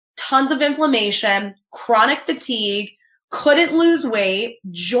puffy, tons of inflammation, chronic fatigue, couldn't lose weight,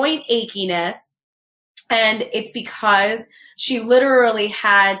 joint achiness. And it's because she literally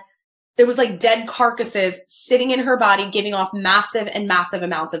had, it was like dead carcasses sitting in her body, giving off massive and massive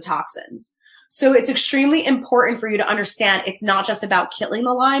amounts of toxins. So it's extremely important for you to understand it's not just about killing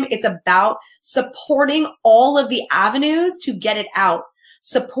the Lyme. It's about supporting all of the avenues to get it out,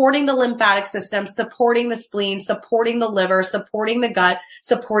 supporting the lymphatic system, supporting the spleen, supporting the liver, supporting the gut,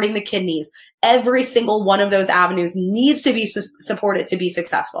 supporting the kidneys. Every single one of those avenues needs to be supported to be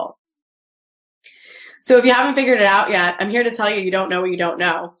successful. So if you haven't figured it out yet, I'm here to tell you, you don't know what you don't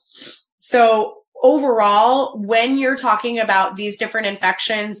know. So overall, when you're talking about these different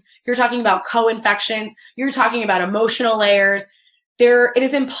infections, you're talking about co-infections, you're talking about emotional layers, it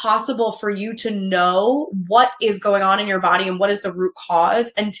is impossible for you to know what is going on in your body and what is the root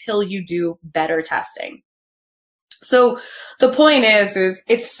cause until you do better testing. So the point is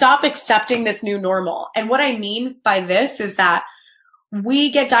it's stop accepting this new normal. And what I mean by this is that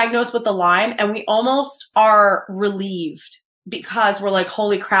we get diagnosed with the Lyme and we almost are relieved because we're like,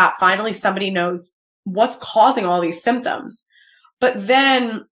 holy crap, finally somebody knows what's causing all these symptoms. But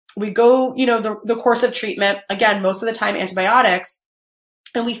then we go, the course of treatment, again, most of the time antibiotics,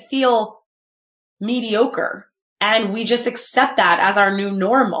 and we feel mediocre. And we just accept that as our new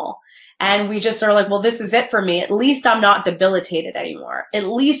normal. And we just are like, well, this is it for me. At least I'm not debilitated anymore. At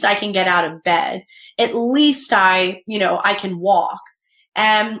least I can get out of bed. At least I can walk.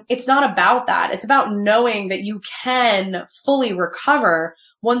 And it's not about that. It's about knowing that you can fully recover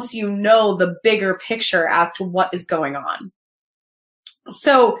once you know the bigger picture as to what is going on.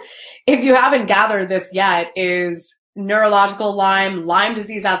 So if you haven't gathered this yet, is neurological Lyme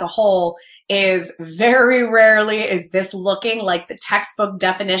disease as a whole is very rarely is this looking like the textbook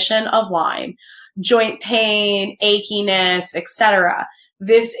definition of Lyme. Joint pain, achiness, etc.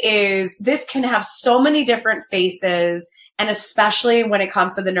 This can have so many different faces. And especially when it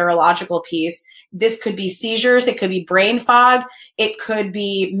comes to the neurological piece, this could be seizures, it could be brain fog, it could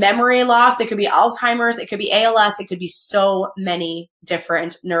be memory loss, it could be Alzheimer's, it could be ALS, it could be so many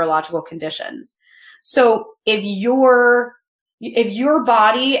different neurological conditions. So if your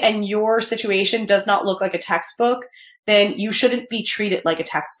body and your situation does not look like a textbook, then you shouldn't be treated like a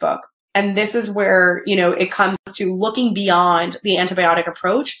textbook. And this is where, it comes to looking beyond the antibiotic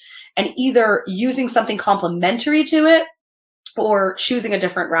approach and either using something complementary to it or choosing a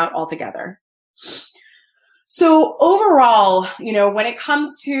different route altogether. So overall, when it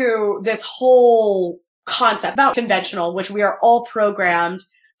comes to this whole concept about conventional, which we are all programmed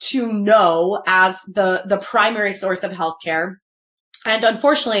to know as the primary source of healthcare, and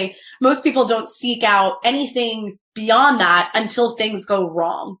unfortunately, most people don't seek out anything beyond that until things go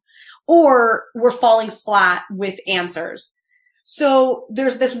wrong or we're falling flat with answers. So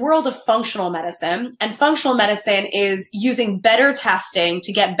there's this world of functional medicine, and functional medicine is using better testing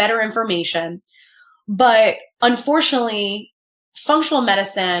to get better information. But unfortunately, functional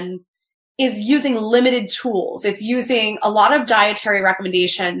medicine is using limited tools. It's using a lot of dietary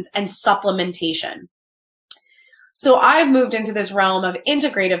recommendations and supplementation. So I've moved into this realm of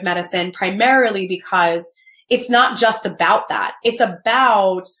integrative medicine primarily because it's not just about that. It's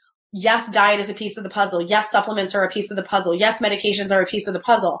about yes, diet is a piece of the puzzle. Yes, supplements are a piece of the puzzle. Yes, medications are a piece of the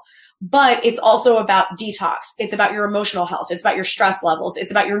puzzle. But it's also about detox. It's about your emotional health. It's about your stress levels.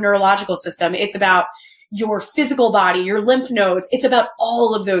 It's about your neurological system. It's about your physical body, your lymph nodes. It's about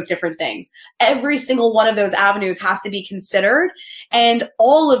all of those different things. Every single one of those avenues has to be considered. And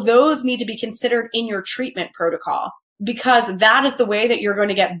all of those need to be considered in your treatment protocol, because that is the way that you're going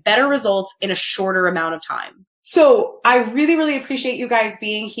to get better results in a shorter amount of time. So I really, really appreciate you guys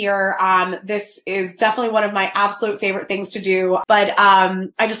being here. This is definitely one of my absolute favorite things to do. But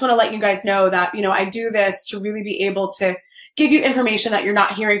I just want to let you guys know that, I do this to really be able to give you information that you're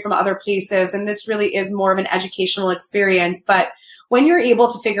not hearing from other places. And this really is more of an educational experience. But when you're able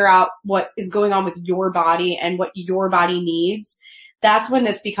to figure out what is going on with your body and what your body needs, that's when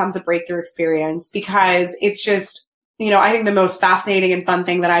this becomes a breakthrough experience, because it's just, I think the most fascinating and fun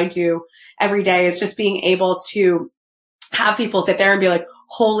thing that I do every day is just being able to have people sit there and be like,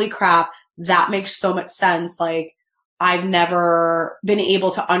 holy crap, that makes so much sense. Like, I've never been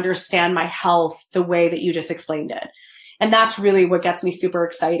able to understand my health the way that you just explained it. And that's really what gets me super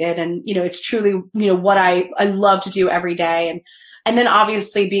excited. And, it's truly, what I love to do every day. And then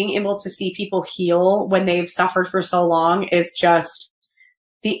obviously being able to see people heal when they've suffered for so long is just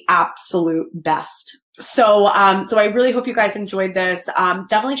the absolute best. So I really hope you guys enjoyed this.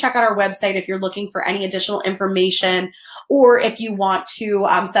 Definitely check out our website if you're looking for any additional information, or if you want to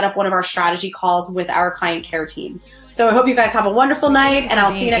set up one of our strategy calls with our client care team. So I hope you guys have a wonderful night, and I'll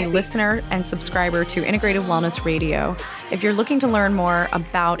see you next week. Listener and subscriber to Integrative Wellness Radio. If you're looking to learn more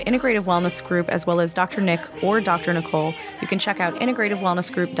about Integrative Wellness Group, as well as Dr. Nick or Dr. Nicole, you can check out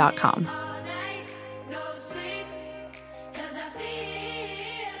integrativewellnessgroup.com.